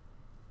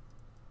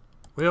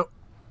 Well,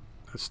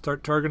 let's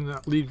start targeting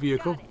that lead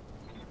vehicle.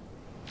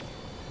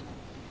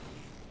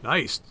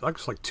 Nice. That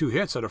looks like 2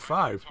 hits out of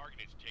 5.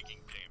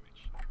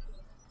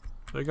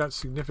 They got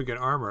significant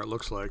armor, it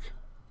looks like.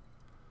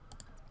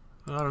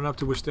 Not enough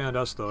to withstand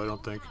us, though, I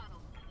don't think.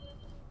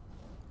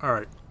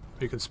 Alright,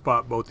 we can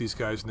spot both these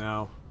guys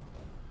now.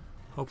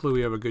 Hopefully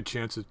we have a good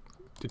chance of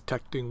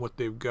detecting what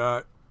they've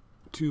got.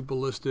 2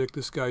 ballistic.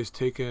 This guy's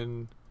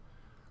taken...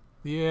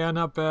 Yeah,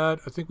 not bad.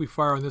 I think we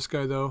fire on this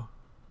guy, though.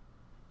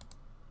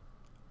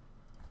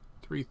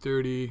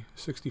 330,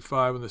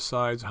 65 on the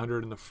sides,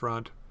 100 in the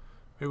front.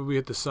 Maybe we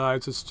hit the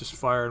sides. Let's just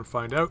fire and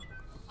find out.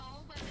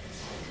 All weapons.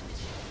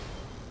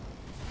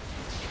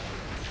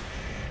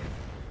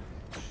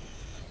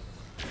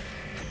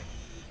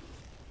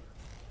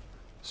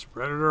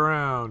 Spread it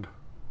around.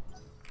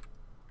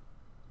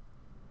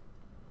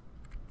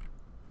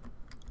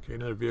 Okay,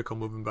 another vehicle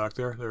moving back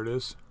there. There it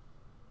is.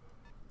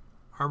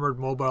 Armored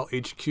Mobile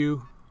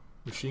HQ.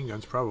 Machine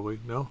guns, probably.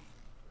 No?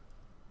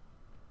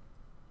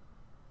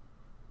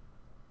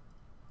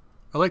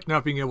 I like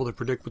not being able to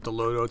predict what the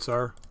loadouts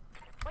are.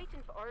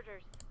 Waiting for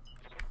orders.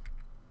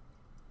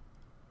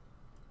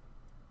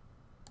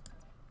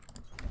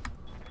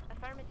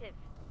 Affirmative.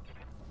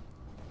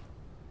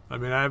 I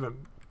mean, I haven't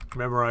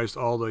memorized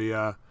all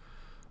the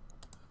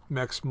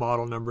mech's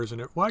model numbers in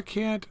it. Why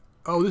can't...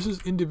 Oh, this is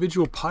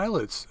individual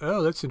pilots.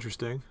 Oh, that's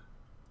interesting.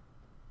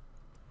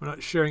 We're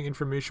not sharing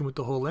information with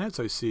the whole lance,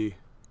 I see.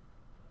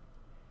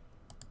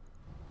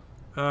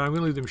 I'm going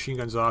to leave the machine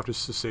guns off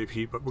just to save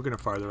heat, but we're going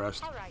to fire the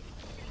rest. All right.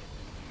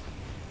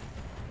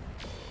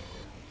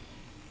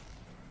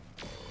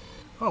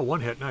 Oh,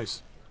 1 hit.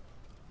 Nice.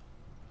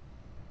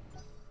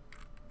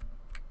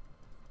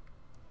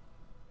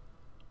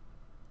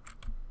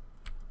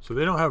 So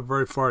they don't have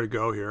very far to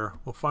go here.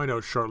 We'll find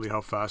out shortly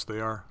how fast they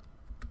are.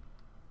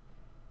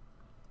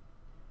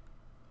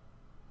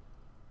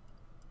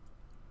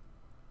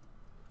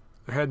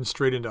 They're heading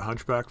straight into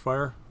hunchback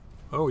fire.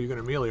 Oh, you're going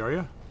to melee, are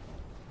you?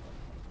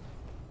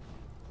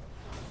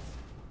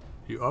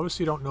 You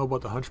obviously don't know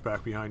about the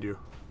hunchback behind you.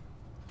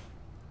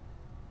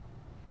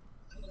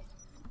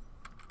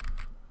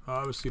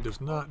 Obviously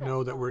does not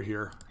know that we're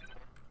here.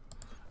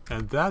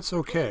 And that's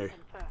okay.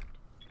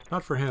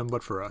 Not for him,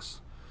 but for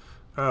us.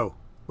 Oh,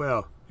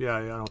 well, yeah,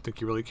 I don't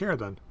think you really care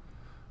then.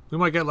 We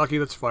might get lucky,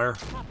 let's fire.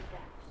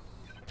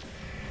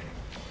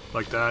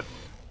 Like that.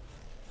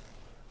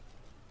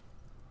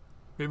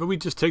 Maybe we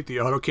just take the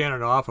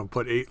autocannon off and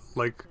put 8,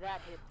 like,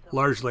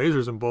 large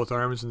lasers in both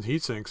arms and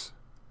heat sinks.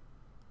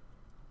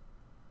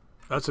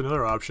 That's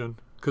another option.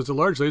 Because the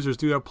large lasers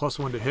do have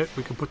 +1 to hit.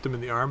 We can put them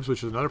in the arms,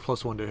 which is another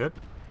 +1 to hit.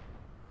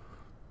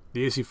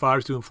 The AC-5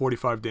 is doing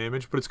 45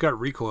 damage, but it's got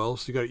recoil,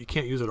 so you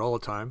can't use it all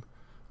the time.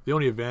 The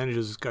only advantage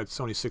is it's got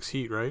only 6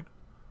 heat, right?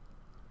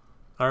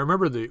 I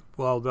remember the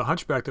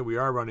hunchback that we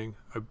are running,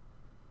 I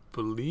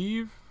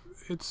believe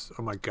it's...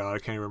 Oh my god, I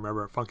can't even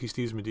remember. Funky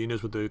Steve's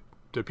Medinas with the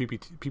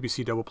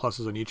PPC double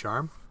pluses on each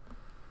arm.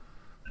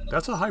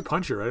 That's a high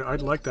puncher.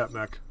 I'd like that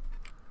mech.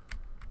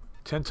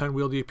 10-ton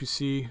wheeled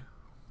APC.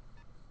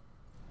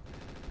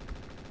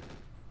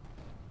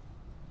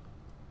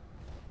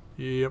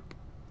 Yep.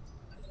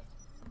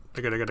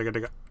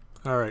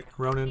 Alright,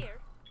 Ronin.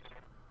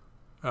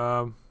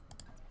 God,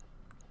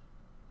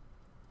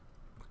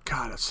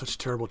 that's such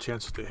terrible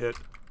chances to hit.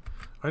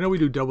 I know we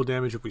do double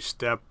damage if we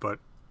step, but...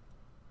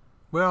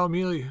 Well,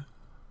 melee...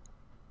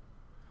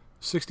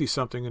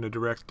 60-something in a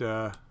direct...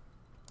 I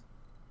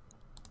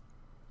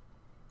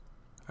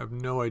have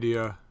no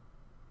idea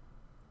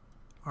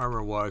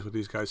armor-wise what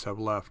these guys have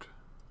left.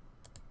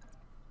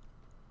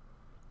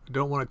 I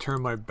don't want to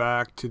turn my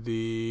back to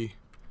the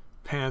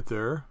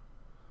Panther.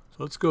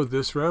 So let's go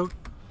this route.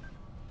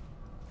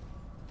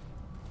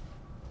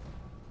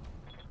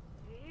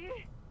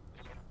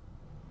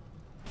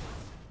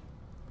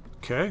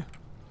 Okay.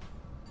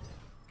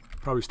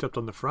 Probably stepped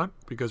on the front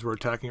because we're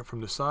attacking it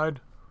from the side.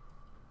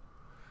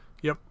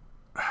 Yep.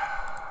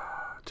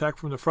 Attack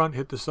from the front,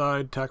 hit the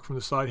side. Attack from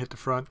the side, hit the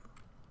front.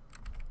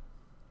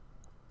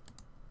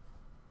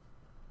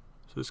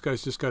 So this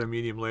guy's just got a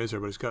medium laser,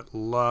 but he's got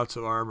lots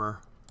of armor.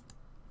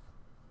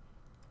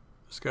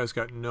 This guy's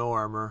got no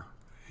armor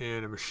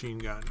and a machine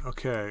gun.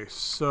 Okay,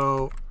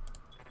 so...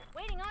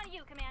 Waiting on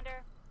you,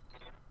 Commander.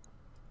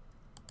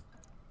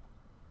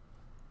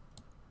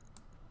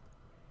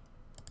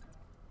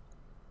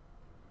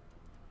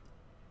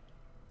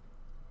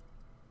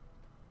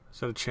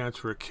 Is that a chance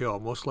for a kill?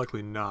 Most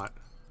likely not.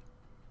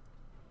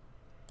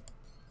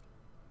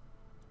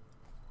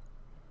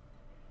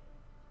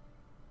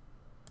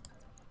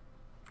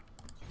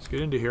 Let's get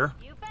into here.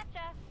 You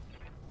betcha.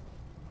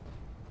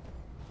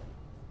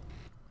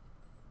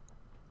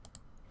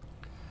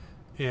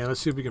 And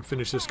let's see if we can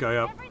finish this guy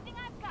up. Everything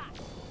I've got.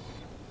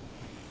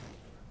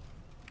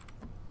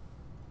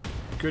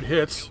 Good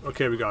hits.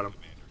 Okay, we got him.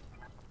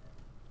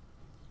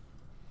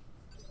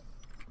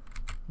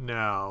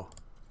 Now,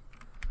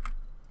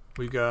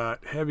 we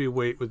got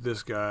heavyweight with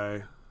this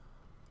guy.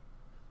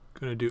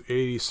 Gonna do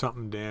 80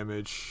 something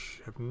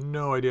damage. Have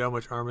no idea how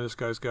much armor this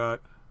guy's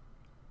got.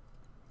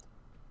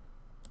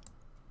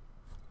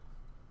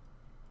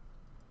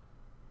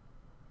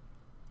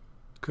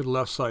 Could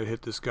left side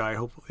hit this guy.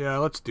 Hopefully, yeah,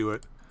 let's do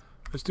it.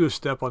 Let's do a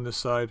step on this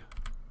side.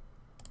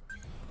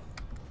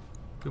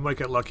 We might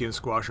get lucky and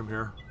squash him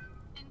here.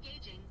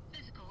 Engaging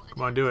physical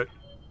Come on, do it.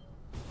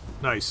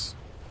 Nice.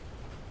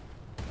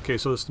 Okay,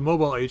 so it's the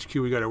mobile HQ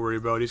we got to worry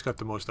about. He's got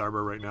the most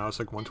armor right now. It's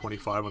like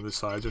 125 on the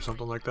sides or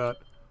something like that.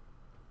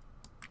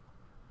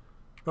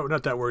 But we're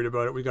not that worried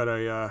about it. We got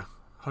a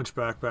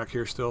hunchback back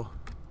here still.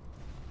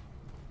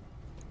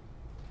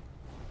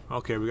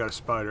 Okay, we got a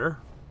spider.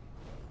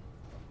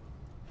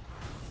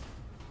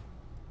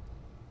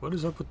 What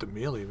is up with the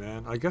melee,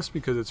 man? I guess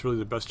because it's really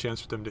the best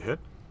chance for them to hit.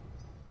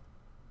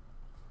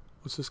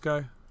 What's this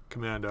guy?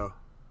 Commando.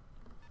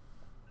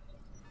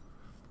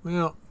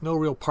 Well, no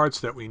real parts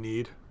that we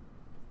need.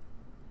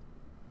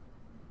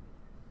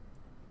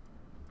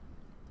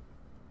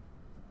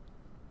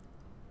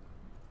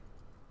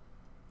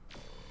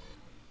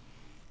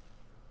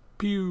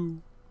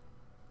 Pew!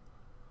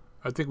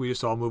 I think we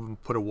just all move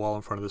and put a wall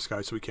in front of this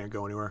guy so we can't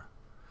go anywhere.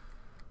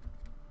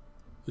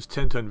 This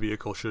 10-ton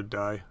vehicle should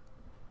die.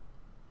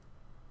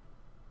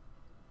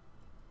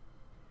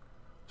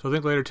 So I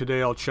think later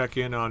today I'll check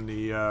in on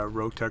the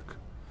Roguetech,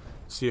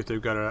 see if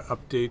they've got an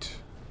update.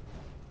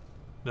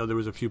 No, there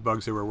was a few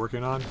bugs they were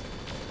working on.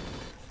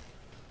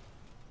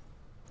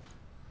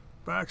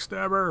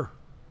 Backstabber!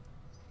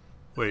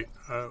 Wait,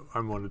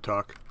 I'm one to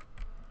talk.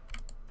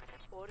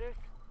 Orders.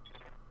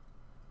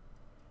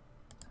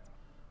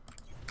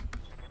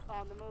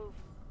 On the move.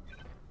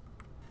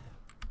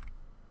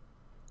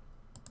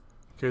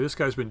 Okay, this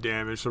guy's been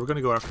damaged, so we're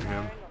gonna go after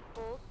him. Firing a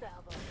full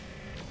salvo.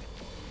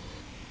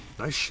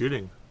 Nice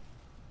shooting.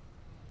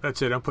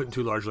 That's it, I'm putting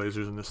 2 large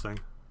lasers in this thing.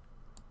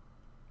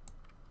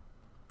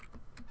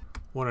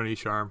 One on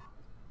each arm.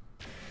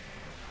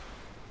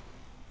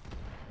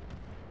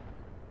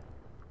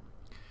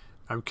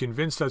 I'm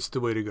convinced that's the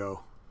way to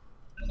go.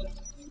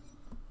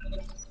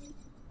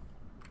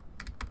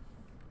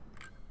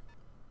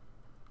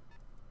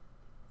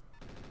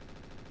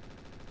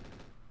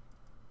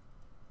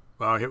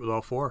 Wow, I hit with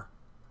all 4.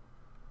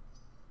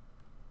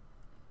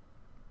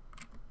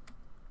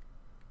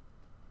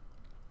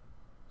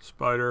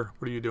 Spider,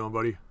 what are you doing,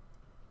 buddy?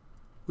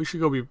 We should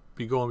go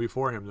be going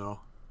before him, though.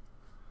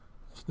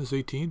 Isn't this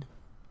 18?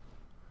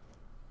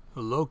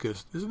 A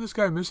locust. Isn't this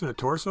guy missing a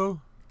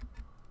torso?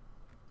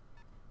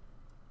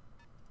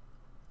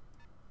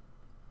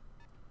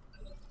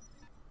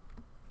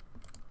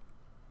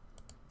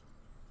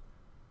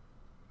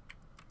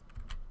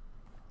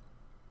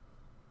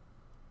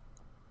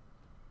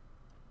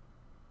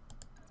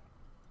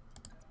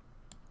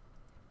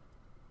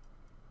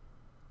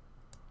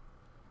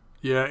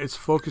 Yeah, it's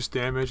focus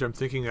damage. I'm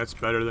thinking that's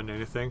better than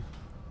anything.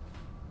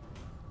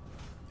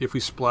 If we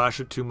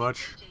splash it too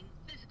much. Engaging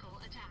physical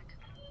attack.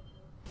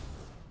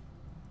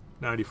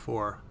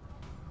 94.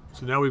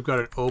 So now we've got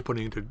an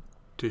opening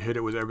to hit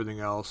it with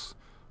everything else.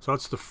 So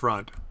that's the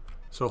front.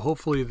 So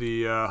hopefully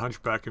the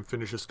hunchback can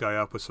finish this guy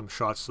up with some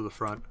shots to the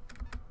front.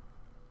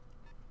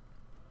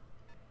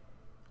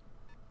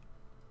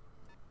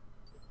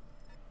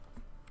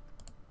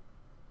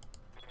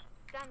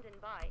 Standing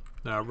by.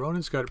 Now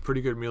Ronin's got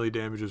pretty good melee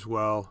damage as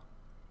well.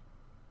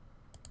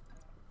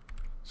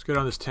 Let's get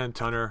on this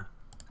 10-tonner.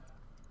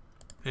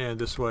 And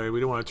this way, we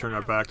don't want to turn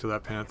our back to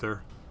that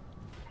panther.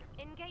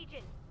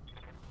 Engaging.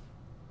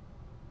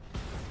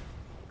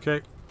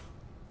 Okay.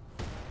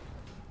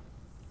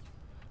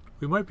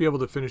 We might be able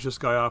to finish this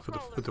guy off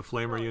with the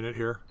flamer unit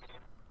here.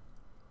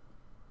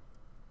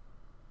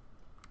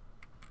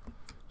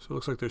 So it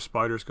looks like there's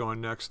spiders going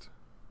next.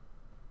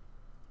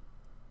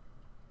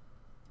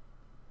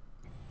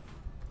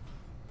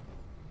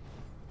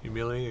 You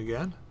meleeing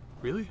again?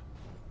 Really?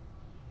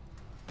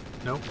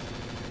 Nope.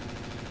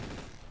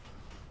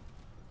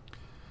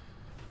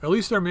 At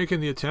least they're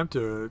making the attempt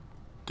to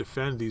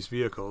defend these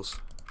vehicles.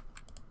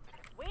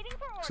 Waiting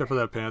for orders. Except for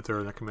that panther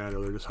and that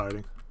commando, they're just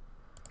hiding.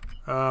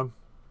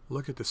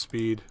 Look at the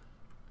speed.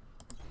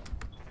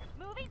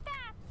 Moving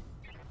fast.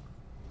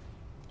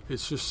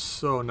 It's just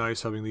so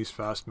nice having these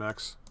fast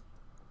mechs.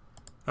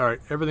 Alright,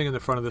 everything in the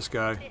front of this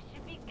guy. This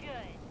should be good.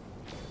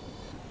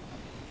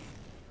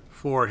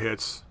 4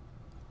 hits.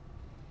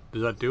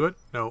 Does that do it?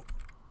 No.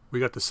 We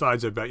got the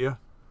sides, I bet you.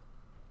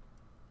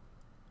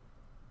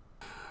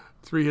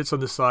 3 hits on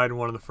the side and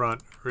 1 on the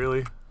front.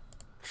 Really?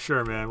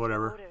 Sure, man.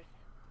 Whatever. Orders.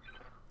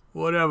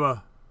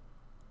 Whatever.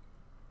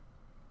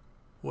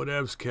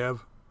 Whatevs,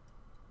 Kev.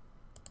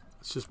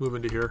 Let's just move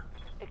into here.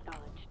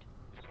 Acknowledged.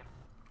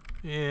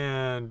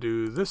 And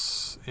do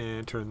this,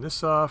 and turn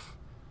this off.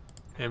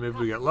 And maybe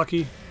we get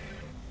lucky.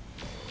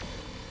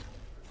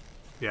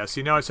 Yeah,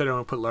 see, now I said I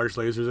want to put large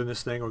lasers in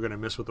this thing. We're going to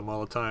miss with them all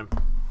the time.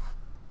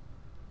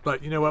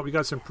 But you know what? We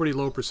got some pretty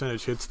low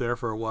percentage hits there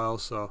for a while,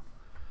 so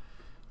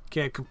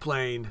can't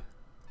complain.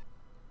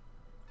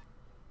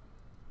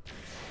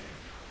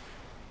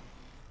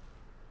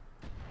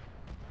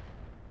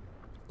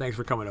 Thanks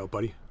for coming out,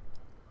 buddy.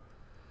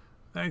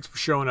 Thanks for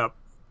showing up.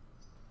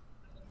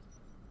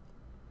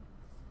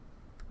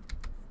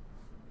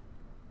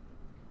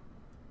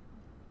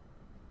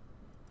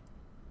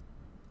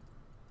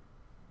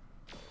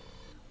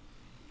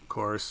 Of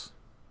course.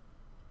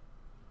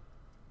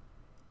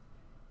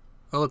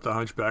 I'll let the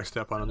hunchback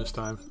step on him this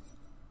time.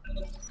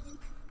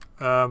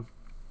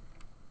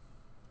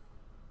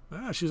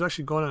 She's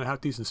actually going at a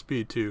half decent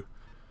speed too.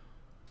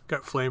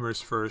 Got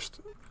flamers first.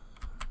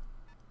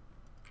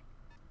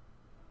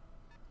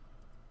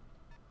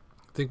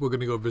 I think we're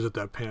gonna go visit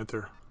that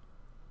panther.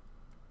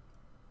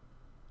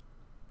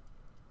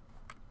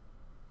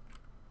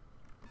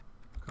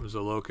 Comes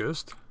the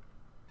locust.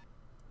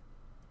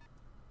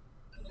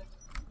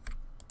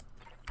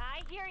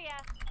 I hear ya.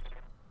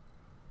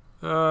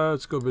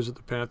 Let's go visit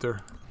the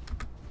panther.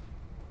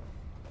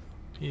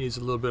 He needs a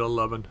little bit of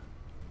lovin'.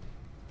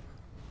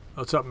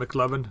 What's up,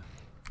 McLovin?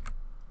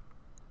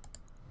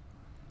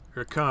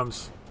 Here it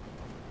comes.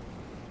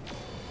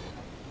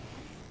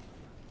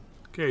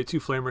 Okay, 2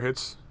 flamer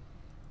hits.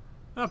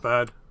 Not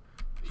bad.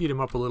 Heat him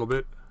up a little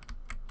bit.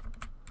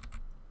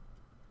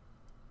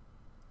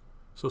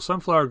 So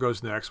Sunflower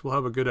goes next. We'll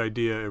have a good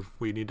idea if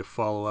we need to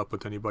follow up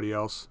with anybody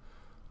else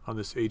on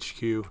this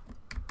HQ.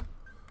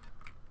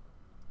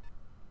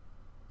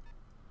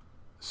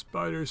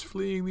 Spider's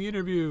fleeing the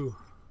interview.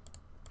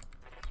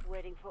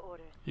 Waiting for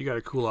orders. You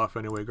gotta cool off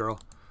anyway, girl.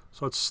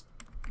 So let's...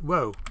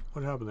 Whoa,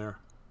 what happened there?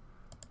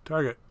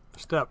 Target,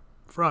 step,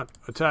 front,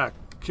 attack,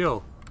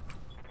 kill.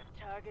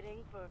 Targeting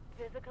for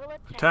physical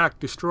attack. Attack,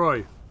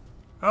 destroy.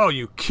 Oh,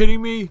 you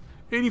kidding me?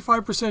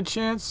 85%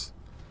 chance?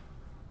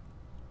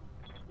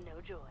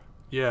 No joy.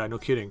 Yeah, no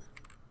kidding.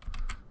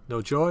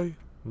 No joy,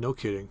 no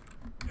kidding.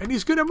 And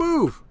he's gonna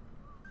move!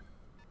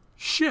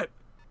 Shit!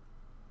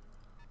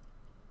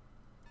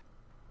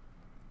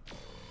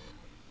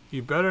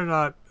 You better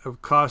not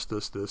have cost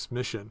us this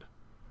mission.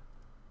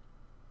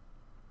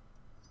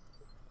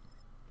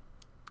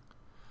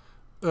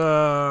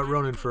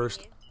 Ronan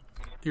first.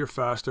 You're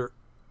faster.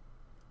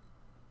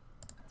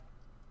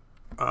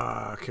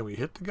 Can we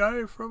hit the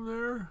guy from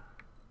there?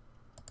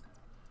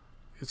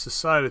 It's a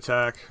side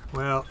attack.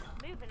 Well,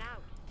 Moving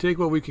out. take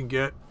what we can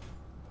get.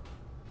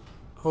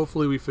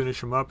 Hopefully we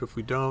finish him up. If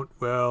we don't,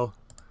 well,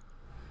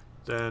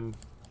 then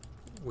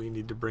we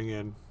need to bring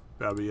in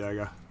Baba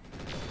Yaga.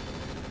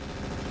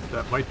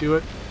 That might do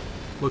it.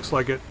 Looks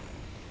like it.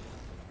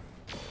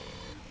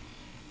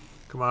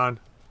 Come on.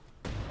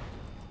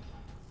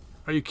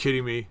 Are you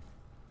kidding me?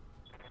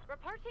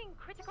 Reporting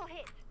critical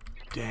hit.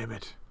 Damn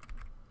it.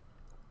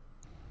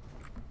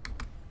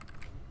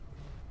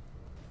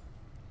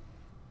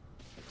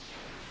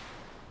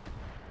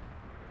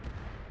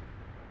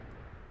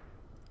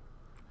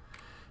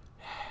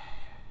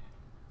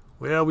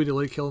 Well, we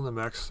delay killing the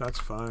mechs. That's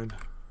fine.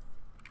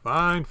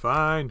 Fine,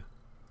 fine.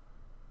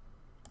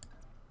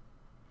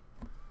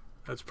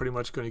 That's pretty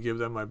much going to give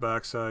them my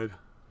backside.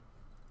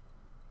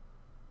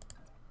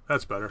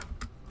 That's better.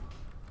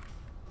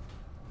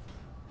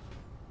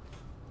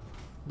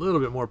 A little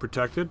bit more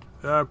protected.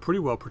 Pretty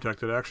well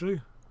protected, actually.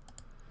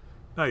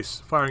 Nice.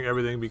 Firing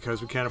everything because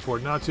we can't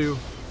afford not to.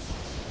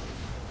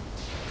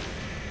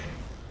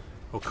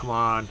 Oh, come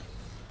on.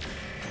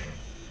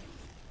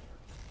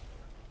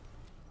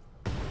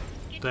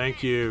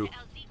 Thank you.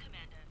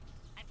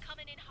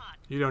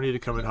 You don't need to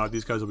come in hot.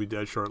 These guys will be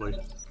dead shortly.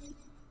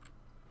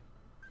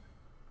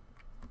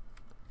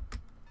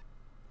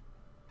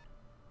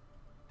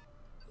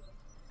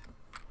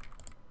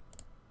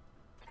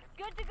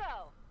 Good to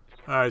go.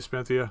 Alright,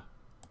 Spenthia.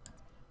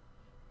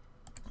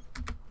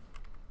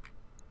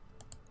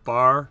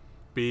 Bar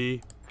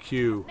B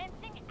Q.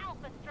 Commencing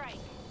alpha strike.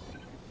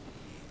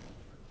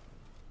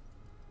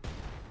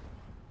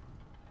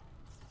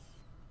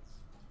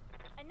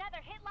 Another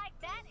hit like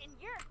that and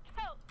you're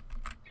toast.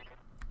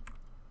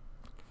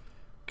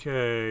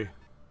 Okay.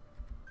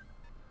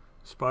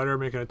 Spider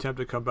make an attempt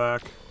to come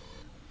back.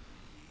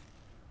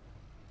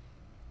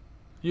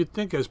 You'd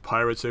think as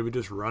pirates they would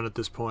just run at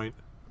this point.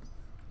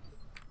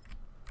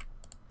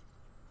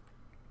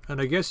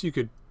 And I guess you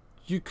could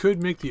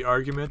make the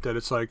argument that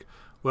it's like,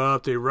 well,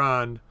 if they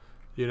run,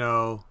 you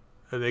know,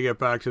 and they get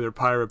back to their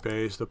pirate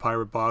base, the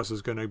pirate boss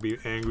is going to be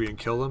angry and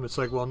kill them. It's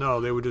like, well, no,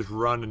 they would just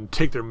run and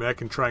take their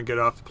mech and try and get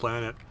off the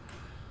planet.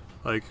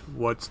 Like,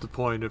 what's the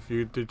point? If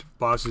the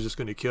boss is just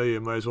going to kill you,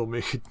 you might as well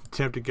make an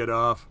attempt to get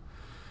off,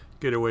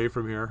 get away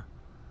from here.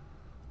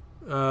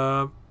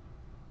 Why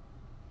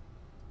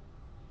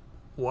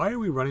are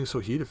we running so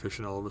heat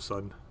efficient all of a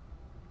sudden?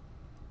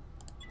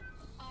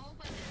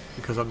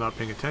 Because I'm not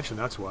paying attention,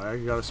 that's why. I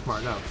gotta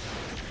smarten up.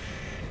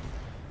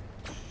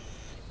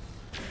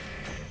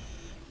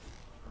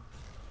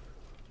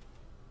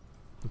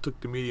 I took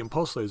the medium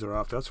pulse laser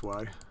off, that's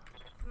why.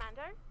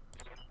 Commander?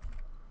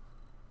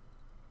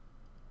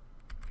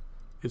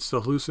 It's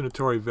the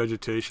hallucinatory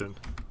vegetation.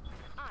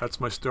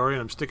 That's my story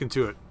and I'm sticking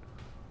to it.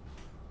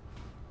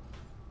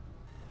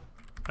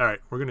 Alright,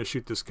 we're gonna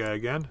shoot this guy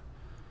again.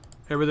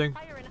 Everything.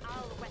 Fire an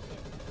owl weapon.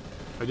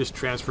 I just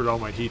transferred all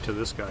my heat to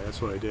this guy,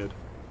 that's what I did.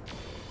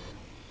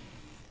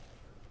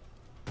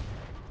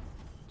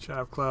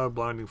 Chaff cloud,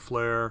 blinding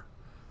flare,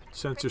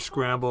 sensor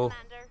scramble.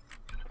 Commander.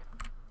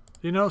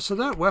 You know, so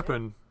that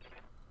weapon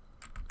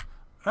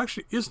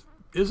actually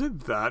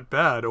isn't that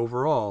bad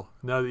overall.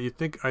 Now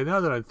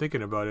that I'm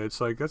thinking about it, it's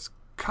like that's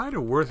kind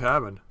of worth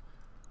having.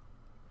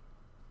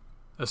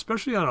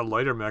 Especially on a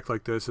lighter mech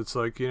like this, it's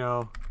like, you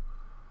know,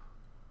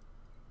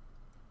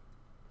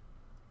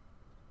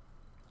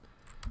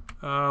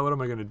 what am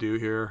I gonna do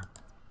here?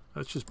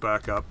 Let's just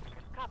back up.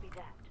 Copy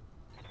that.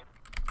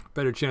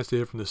 Better chance to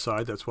hit from the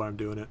side, that's why I'm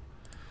doing it.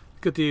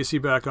 Get the AC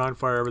back on,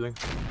 fire everything.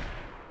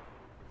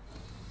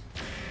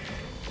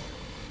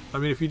 I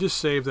mean, if you just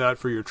save that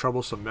for your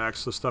troublesome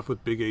mechs, the stuff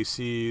with big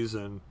ACs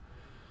and,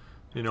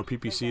 you know,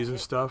 PPCs and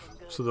stuff,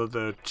 so that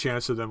the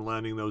chance of them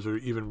landing those are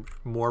even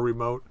more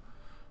remote.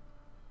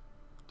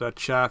 That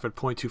chaff at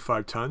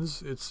 0.25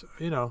 tons, it's,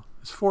 you know,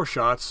 it's 4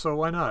 shots, so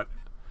why not?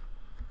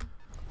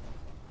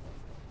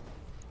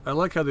 I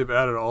like how they've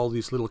added all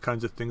these little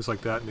kinds of things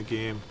like that in the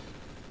game.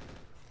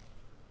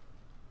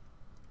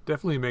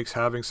 Definitely makes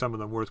having some of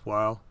them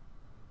worthwhile.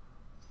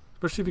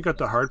 Especially if you got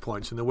the hard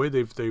points and the way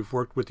they've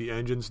worked with the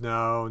engines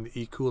now and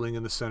the e-cooling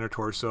in the center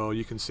torso.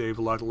 You can save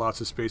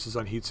lots of spaces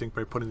on heatsink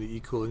by putting the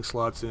e-cooling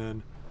slots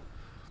in.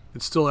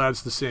 It still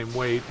adds the same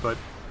weight, but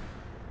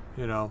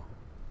you know,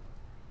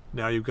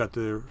 now you've got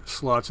the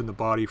slots in the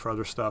body for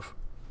other stuff.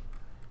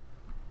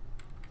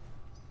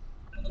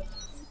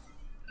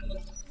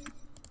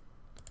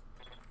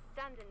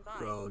 Standing by.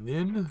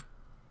 Ronin.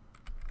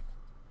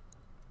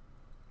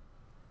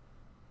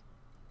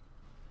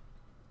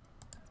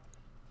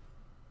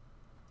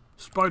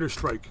 Spider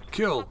strike.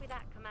 Kill. Copy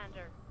that,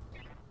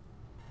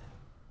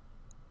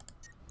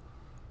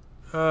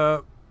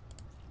 Commander.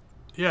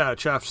 Yeah,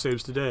 Chaff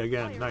saves the day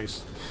again.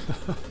 Nice.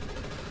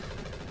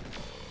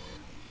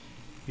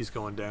 He's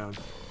going down.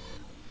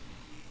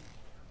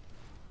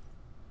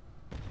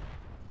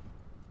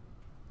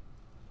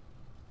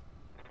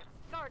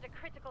 Guard a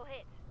critical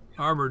hit.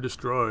 Armor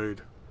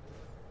destroyed.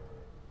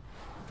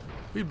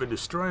 We've been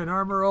destroying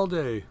armor all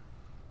day.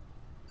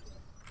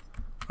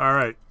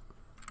 Alright.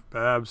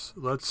 Babs,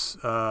 let's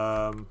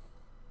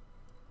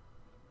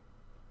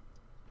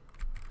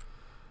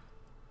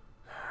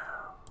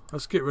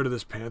get rid of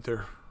this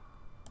Panther.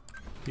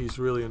 He's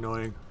really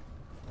annoying.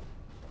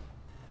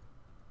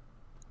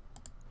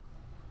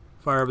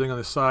 Fire everything on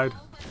the side.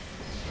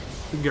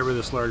 We can get rid of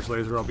this large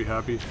laser, I'll be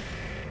happy.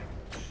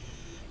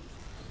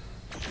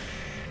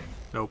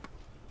 Nope.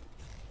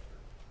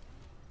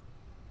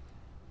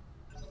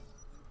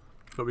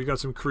 But we got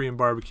some Korean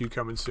barbecue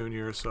coming soon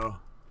here, so.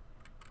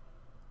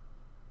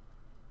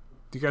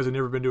 If you guys have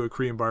never been to a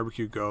Korean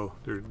barbecue, go.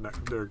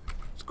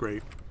 It's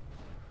great.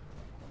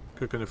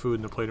 Cooking the food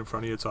in the plate in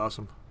front of you, it's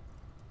awesome.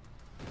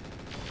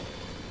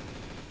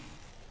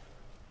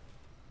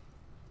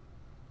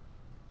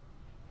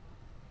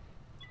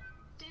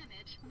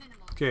 Damage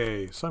minimal.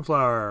 Okay,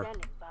 Sunflower.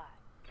 Standing by.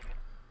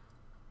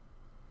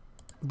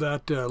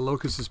 That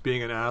Locust is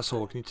being an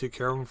asshole. Can you take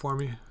care of him for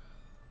me?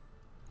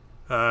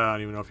 I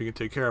don't even know if you can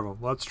take care of him.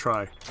 Let's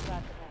try. Roger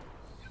that.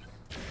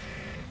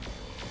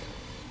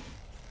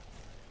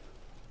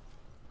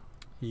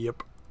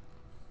 Yep.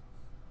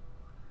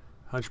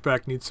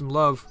 Hunchback needs some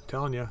love,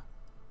 telling ya.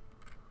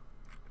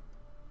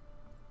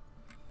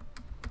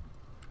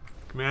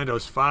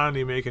 Commando's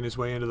finally making his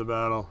way into the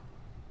battle.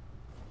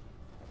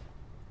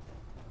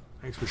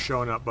 Thanks for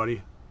showing up,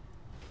 buddy.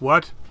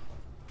 What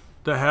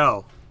the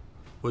hell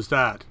was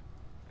that?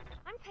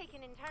 I'm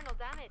taking internal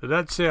damage. Did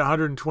that say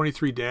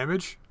 123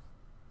 damage?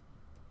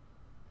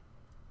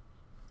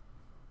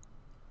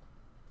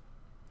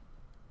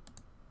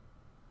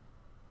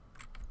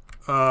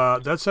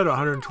 That said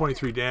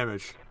 123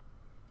 damage.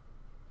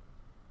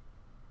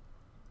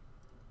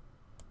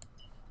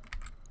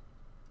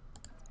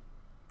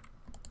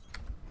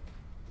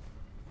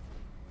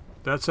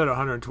 That said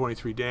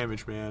 123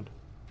 damage, man.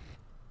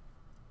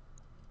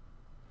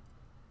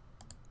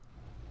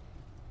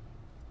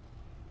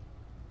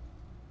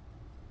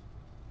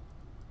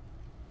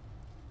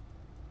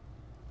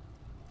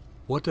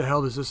 What the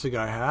hell does this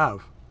guy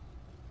have?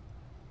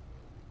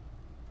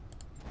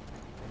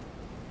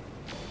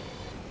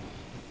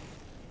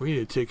 We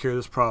need to take care of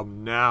this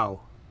problem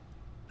now.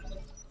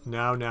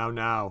 Now, now,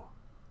 now.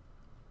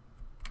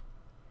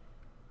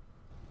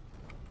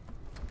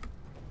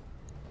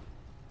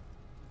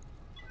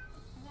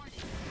 Warning.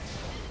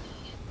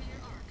 Enemy in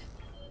rear arc.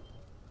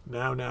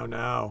 Now, now,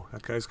 now.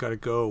 That guy's got to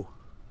go.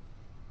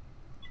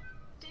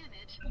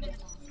 Damage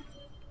minimal.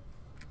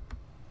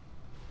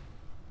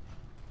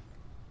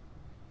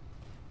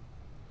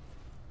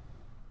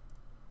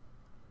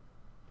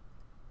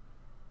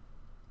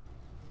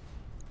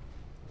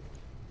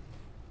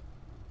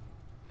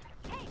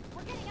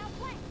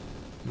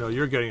 No,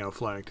 you're getting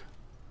outflanked.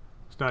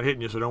 It's not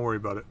hitting you, so don't worry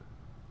about it.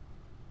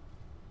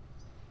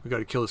 We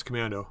gotta kill this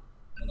commando.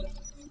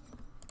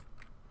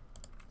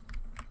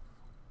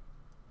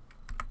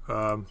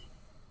 Fuck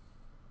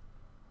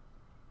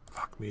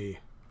me.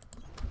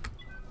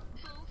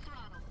 Full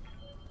throttle.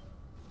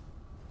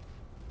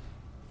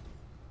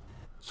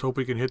 Let's hope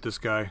we can hit this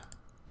guy.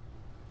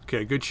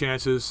 Okay, good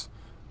chances.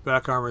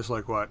 Back armor's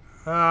like what?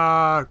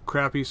 Ah,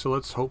 crappy, so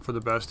let's hope for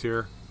the best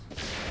here.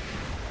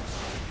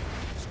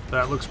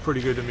 That looks pretty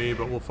good to me,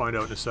 but we'll find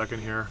out in a second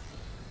here.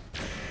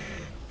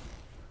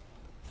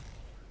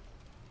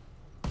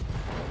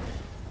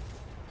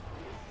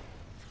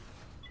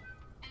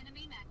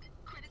 Enemy mech.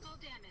 Critical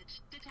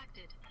damage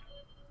detected.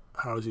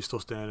 How is he still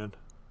standing?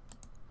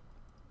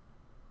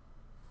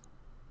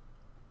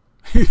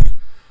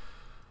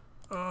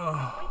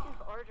 Oh, Waiting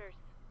for orders.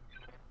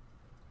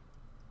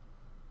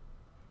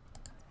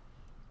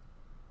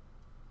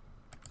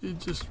 it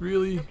just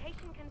really...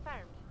 Location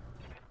confirmed.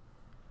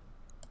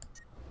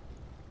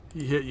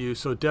 He hit you,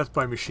 so death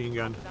by machine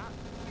gun. Stop.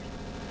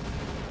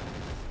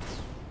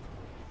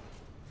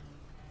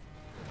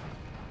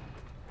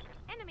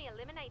 Enemy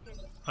eliminated.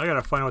 I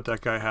gotta find out what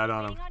that guy had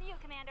on him. Waiting on you,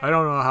 Commander. I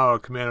don't know how a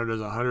commando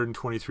does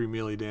 123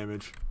 melee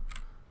damage.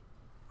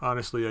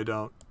 Honestly, I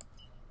don't.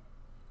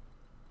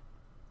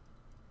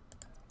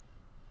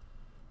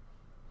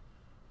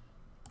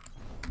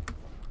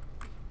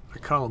 I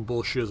call him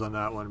bullshiz on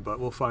that one, but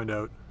we'll find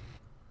out.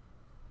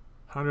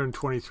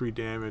 123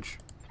 damage.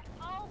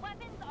 All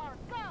weapons are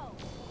go.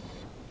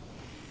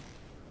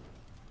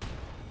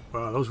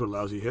 Wow, those were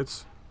lousy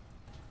hits.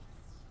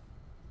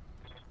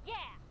 Yeah,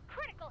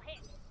 critical hit.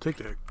 Take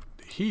the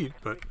heat,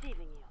 but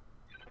Receiving you.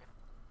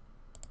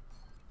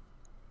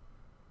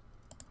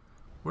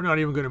 we're not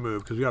even going to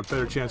move because we got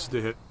better chances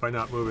to hit by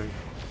not moving.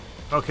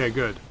 Okay,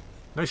 good.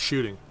 Nice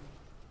shooting.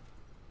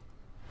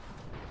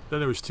 Then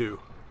there was two.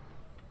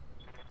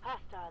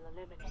 Hostile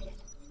eliminated.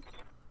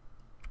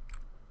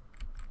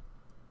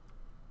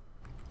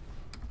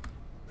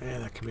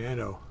 Man, that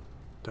commando.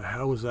 The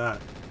hell was that?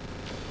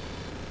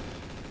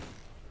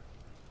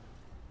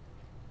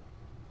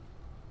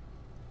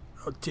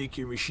 I'll take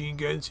your machine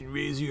guns and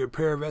raise you a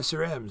pair of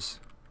SRMs.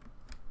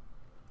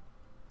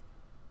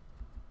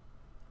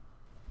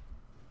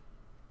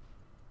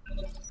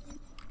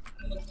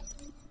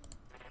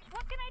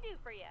 What can I do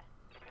for you?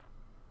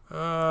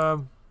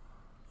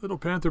 Little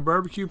Panther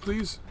barbecue,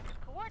 please.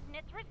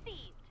 Coordinates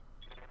received.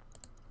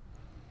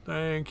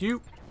 Thank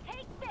you.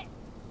 Take this.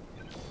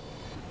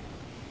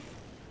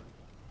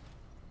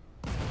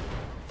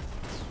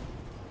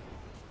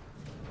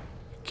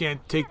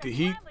 Can't take the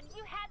heat. When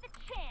you had the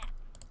chance.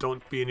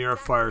 Don't be near a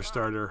fire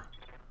starter.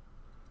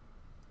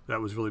 That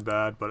was really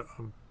bad, but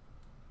I'm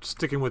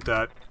sticking with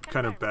that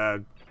kind of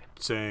bad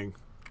saying.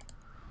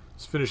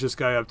 Let's finish this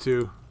guy up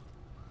too.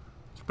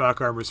 His back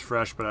armor's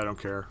fresh, but I don't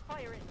care.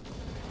 Fire it.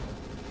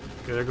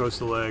 Okay, there goes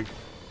the leg.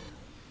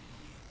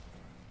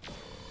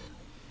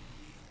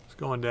 It's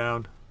going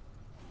down.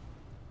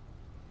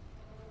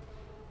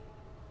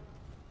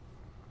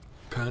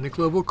 Panic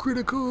level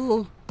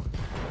critical.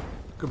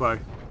 Goodbye.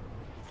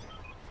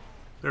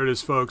 There it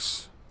is,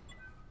 folks.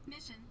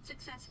 Mission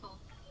successful.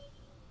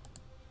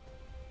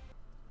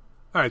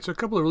 Alright, so a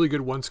couple of really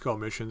good one-skull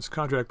missions.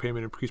 Contract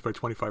payment increased by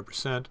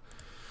 25%.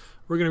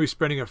 We're going to be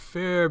spending a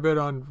fair bit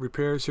on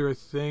repairs here, I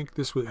think.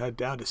 This would head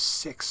down to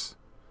 6.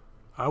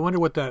 I wonder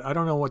what that... I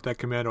don't know what that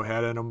commando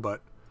had in him,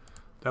 but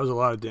that was a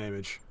lot of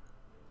damage.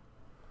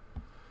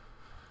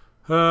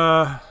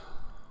 Is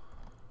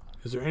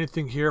there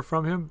anything here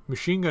from him?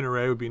 Machine gun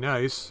array would be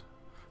nice.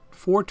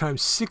 4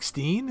 times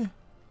 16?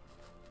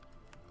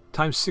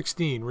 Times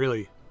 16,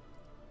 really.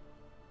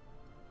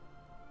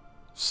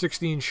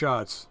 16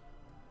 shots.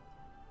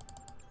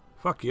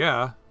 Fuck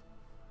yeah.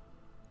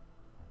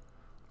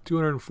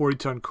 240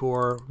 ton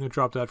core. I'm gonna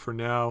drop that for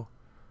now.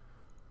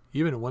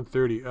 Even at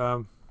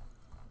 130.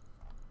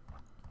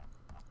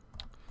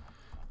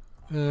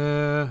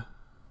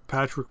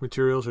 Patchwork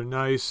materials are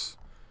nice.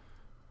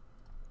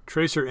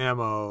 Tracer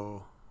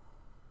ammo.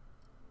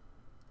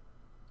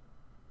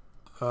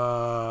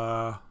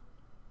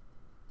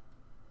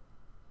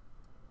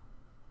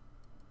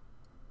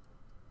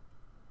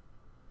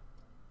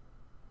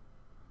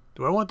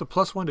 Do I want the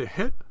 +1 to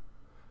hit?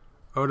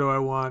 Or do I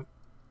want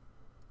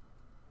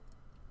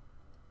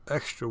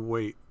extra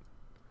weight?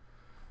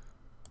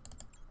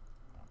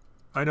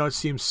 I know it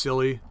seems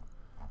silly,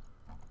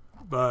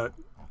 but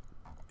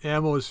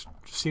ammo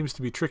seems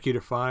to be tricky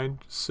to find,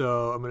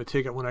 so I'm going to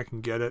take it when I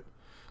can get it.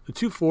 The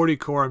 240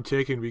 core I'm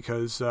taking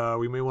because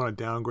we may want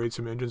to downgrade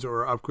some engines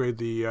or upgrade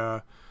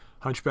the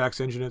Hunchback's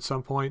engine at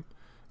some point,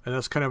 and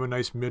that's kind of a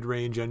nice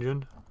mid-range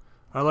engine.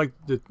 I like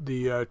the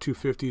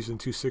 250s and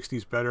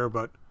 260s better,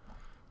 but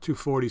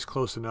 240 is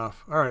close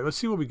enough. Alright, let's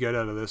see what we get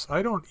out of this.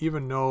 I don't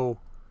even know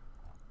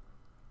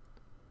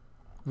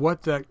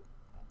what that...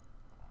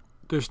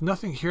 There's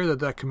nothing here that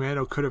that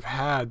commando could have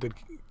had that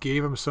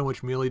gave him so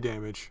much melee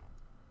damage.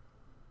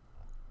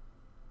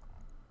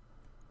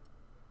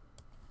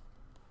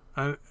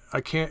 I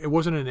can't... It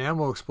wasn't an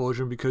ammo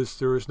explosion because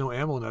there was no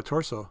ammo in that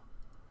torso.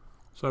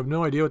 So I have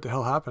no idea what the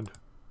hell happened.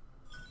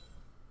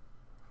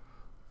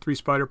 3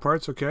 spider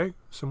parts, okay.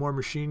 Some more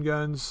machine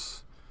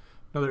guns.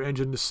 Another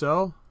engine to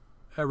sell.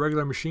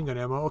 Regular machine gun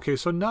ammo. Okay,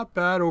 so not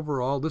bad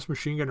overall. This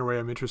machine gun array,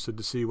 I'm interested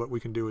to see what we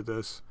can do with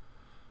this.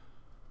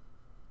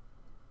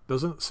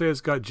 Doesn't say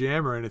it's got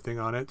jam or anything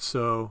on it,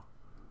 so...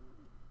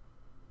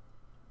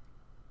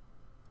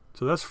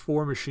 So that's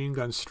 4 machine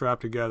guns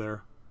strapped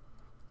together.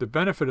 The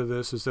benefit of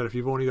this is that if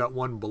you've only got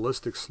 1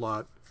 ballistic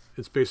slot,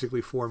 it's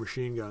basically 4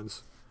 machine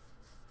guns.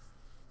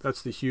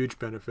 That's the huge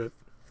benefit.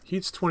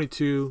 Heat's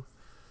 22.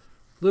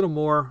 A little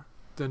more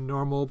than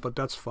normal, but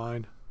that's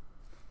fine.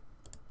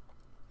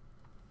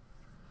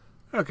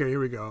 Okay, here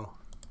we go.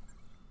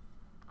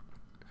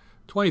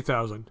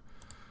 20,000.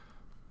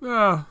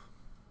 I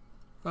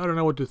don't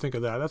know what to think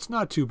of that. That's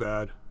not too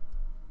bad.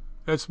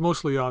 It's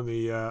mostly on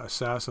the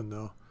assassin,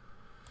 though.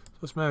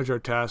 Let's manage our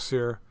tasks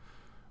here.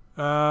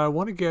 I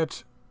want to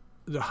get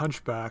the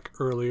hunchback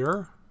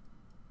earlier.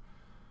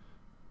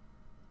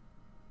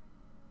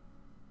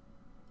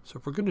 So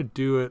if we're going to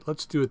do it,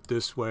 let's do it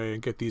this way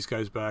and get these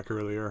guys back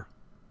earlier.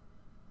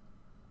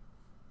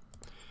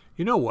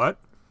 You know what?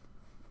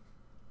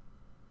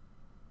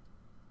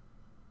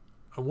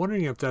 I'm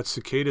wondering if that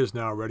cicada is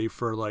now ready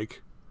for,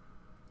 like,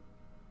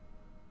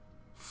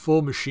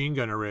 full machine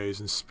gun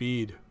arrays and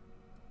speed.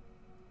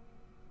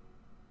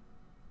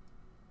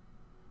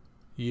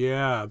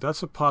 Yeah,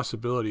 that's a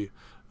possibility.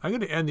 I'm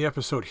going to end the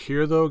episode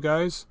here, though,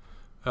 guys.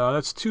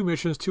 That's 2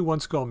 missions, 2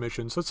 one-skull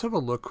missions. Let's have a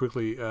look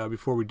quickly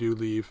before we do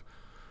leave.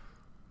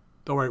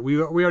 All right,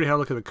 we already had a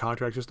look at the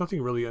contract. There's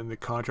nothing really in the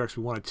contracts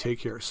we want to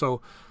take here.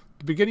 So,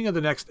 the beginning of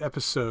the next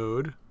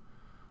episode,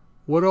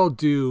 what I'll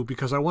do,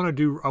 because I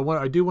do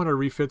want to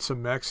refit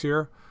some mechs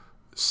here.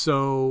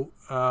 So,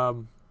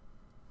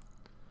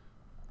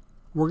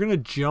 we're going to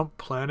jump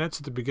planets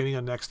at the beginning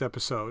of next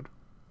episode.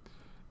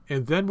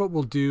 And then what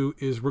we'll do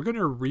is we're going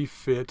to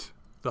refit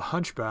the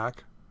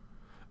hunchback,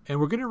 and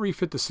we're going to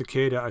refit the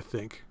cicada, I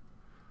think.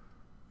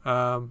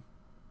 Because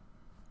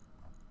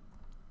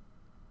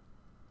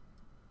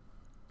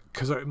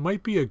it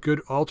might be a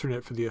good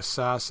alternate for the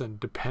assassin,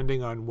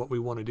 depending on what we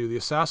want to do. The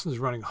assassin's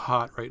running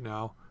hot right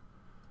now,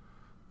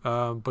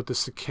 but the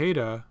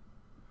cicada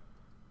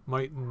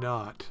might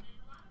not.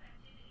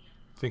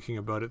 Thinking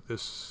about it,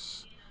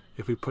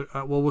 if we put,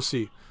 well, we'll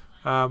see.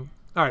 All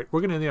right, we're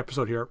going to end the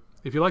episode here.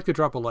 If you'd like to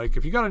drop a like,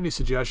 if you got any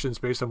suggestions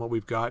based on what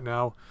we've got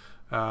now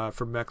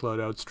for mech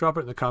loadouts, drop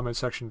it in the comment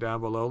section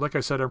down below. Like I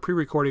said, I'm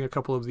pre-recording a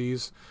couple of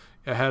these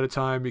ahead of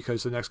time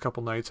because the next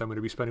couple nights I'm going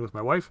to be spending with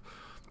my wife.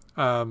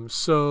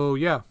 So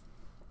yeah,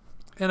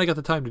 and I got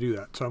the time to do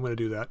that, so I'm going to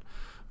do that.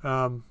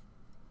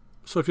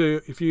 So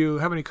if you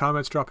have any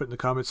comments, drop it in the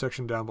comment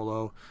section down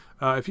below.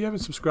 If you haven't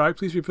subscribed,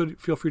 please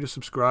feel free to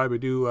subscribe. I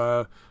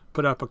do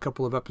put up a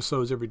couple of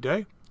episodes every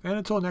day. And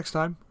until next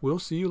time, we'll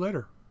see you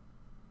later.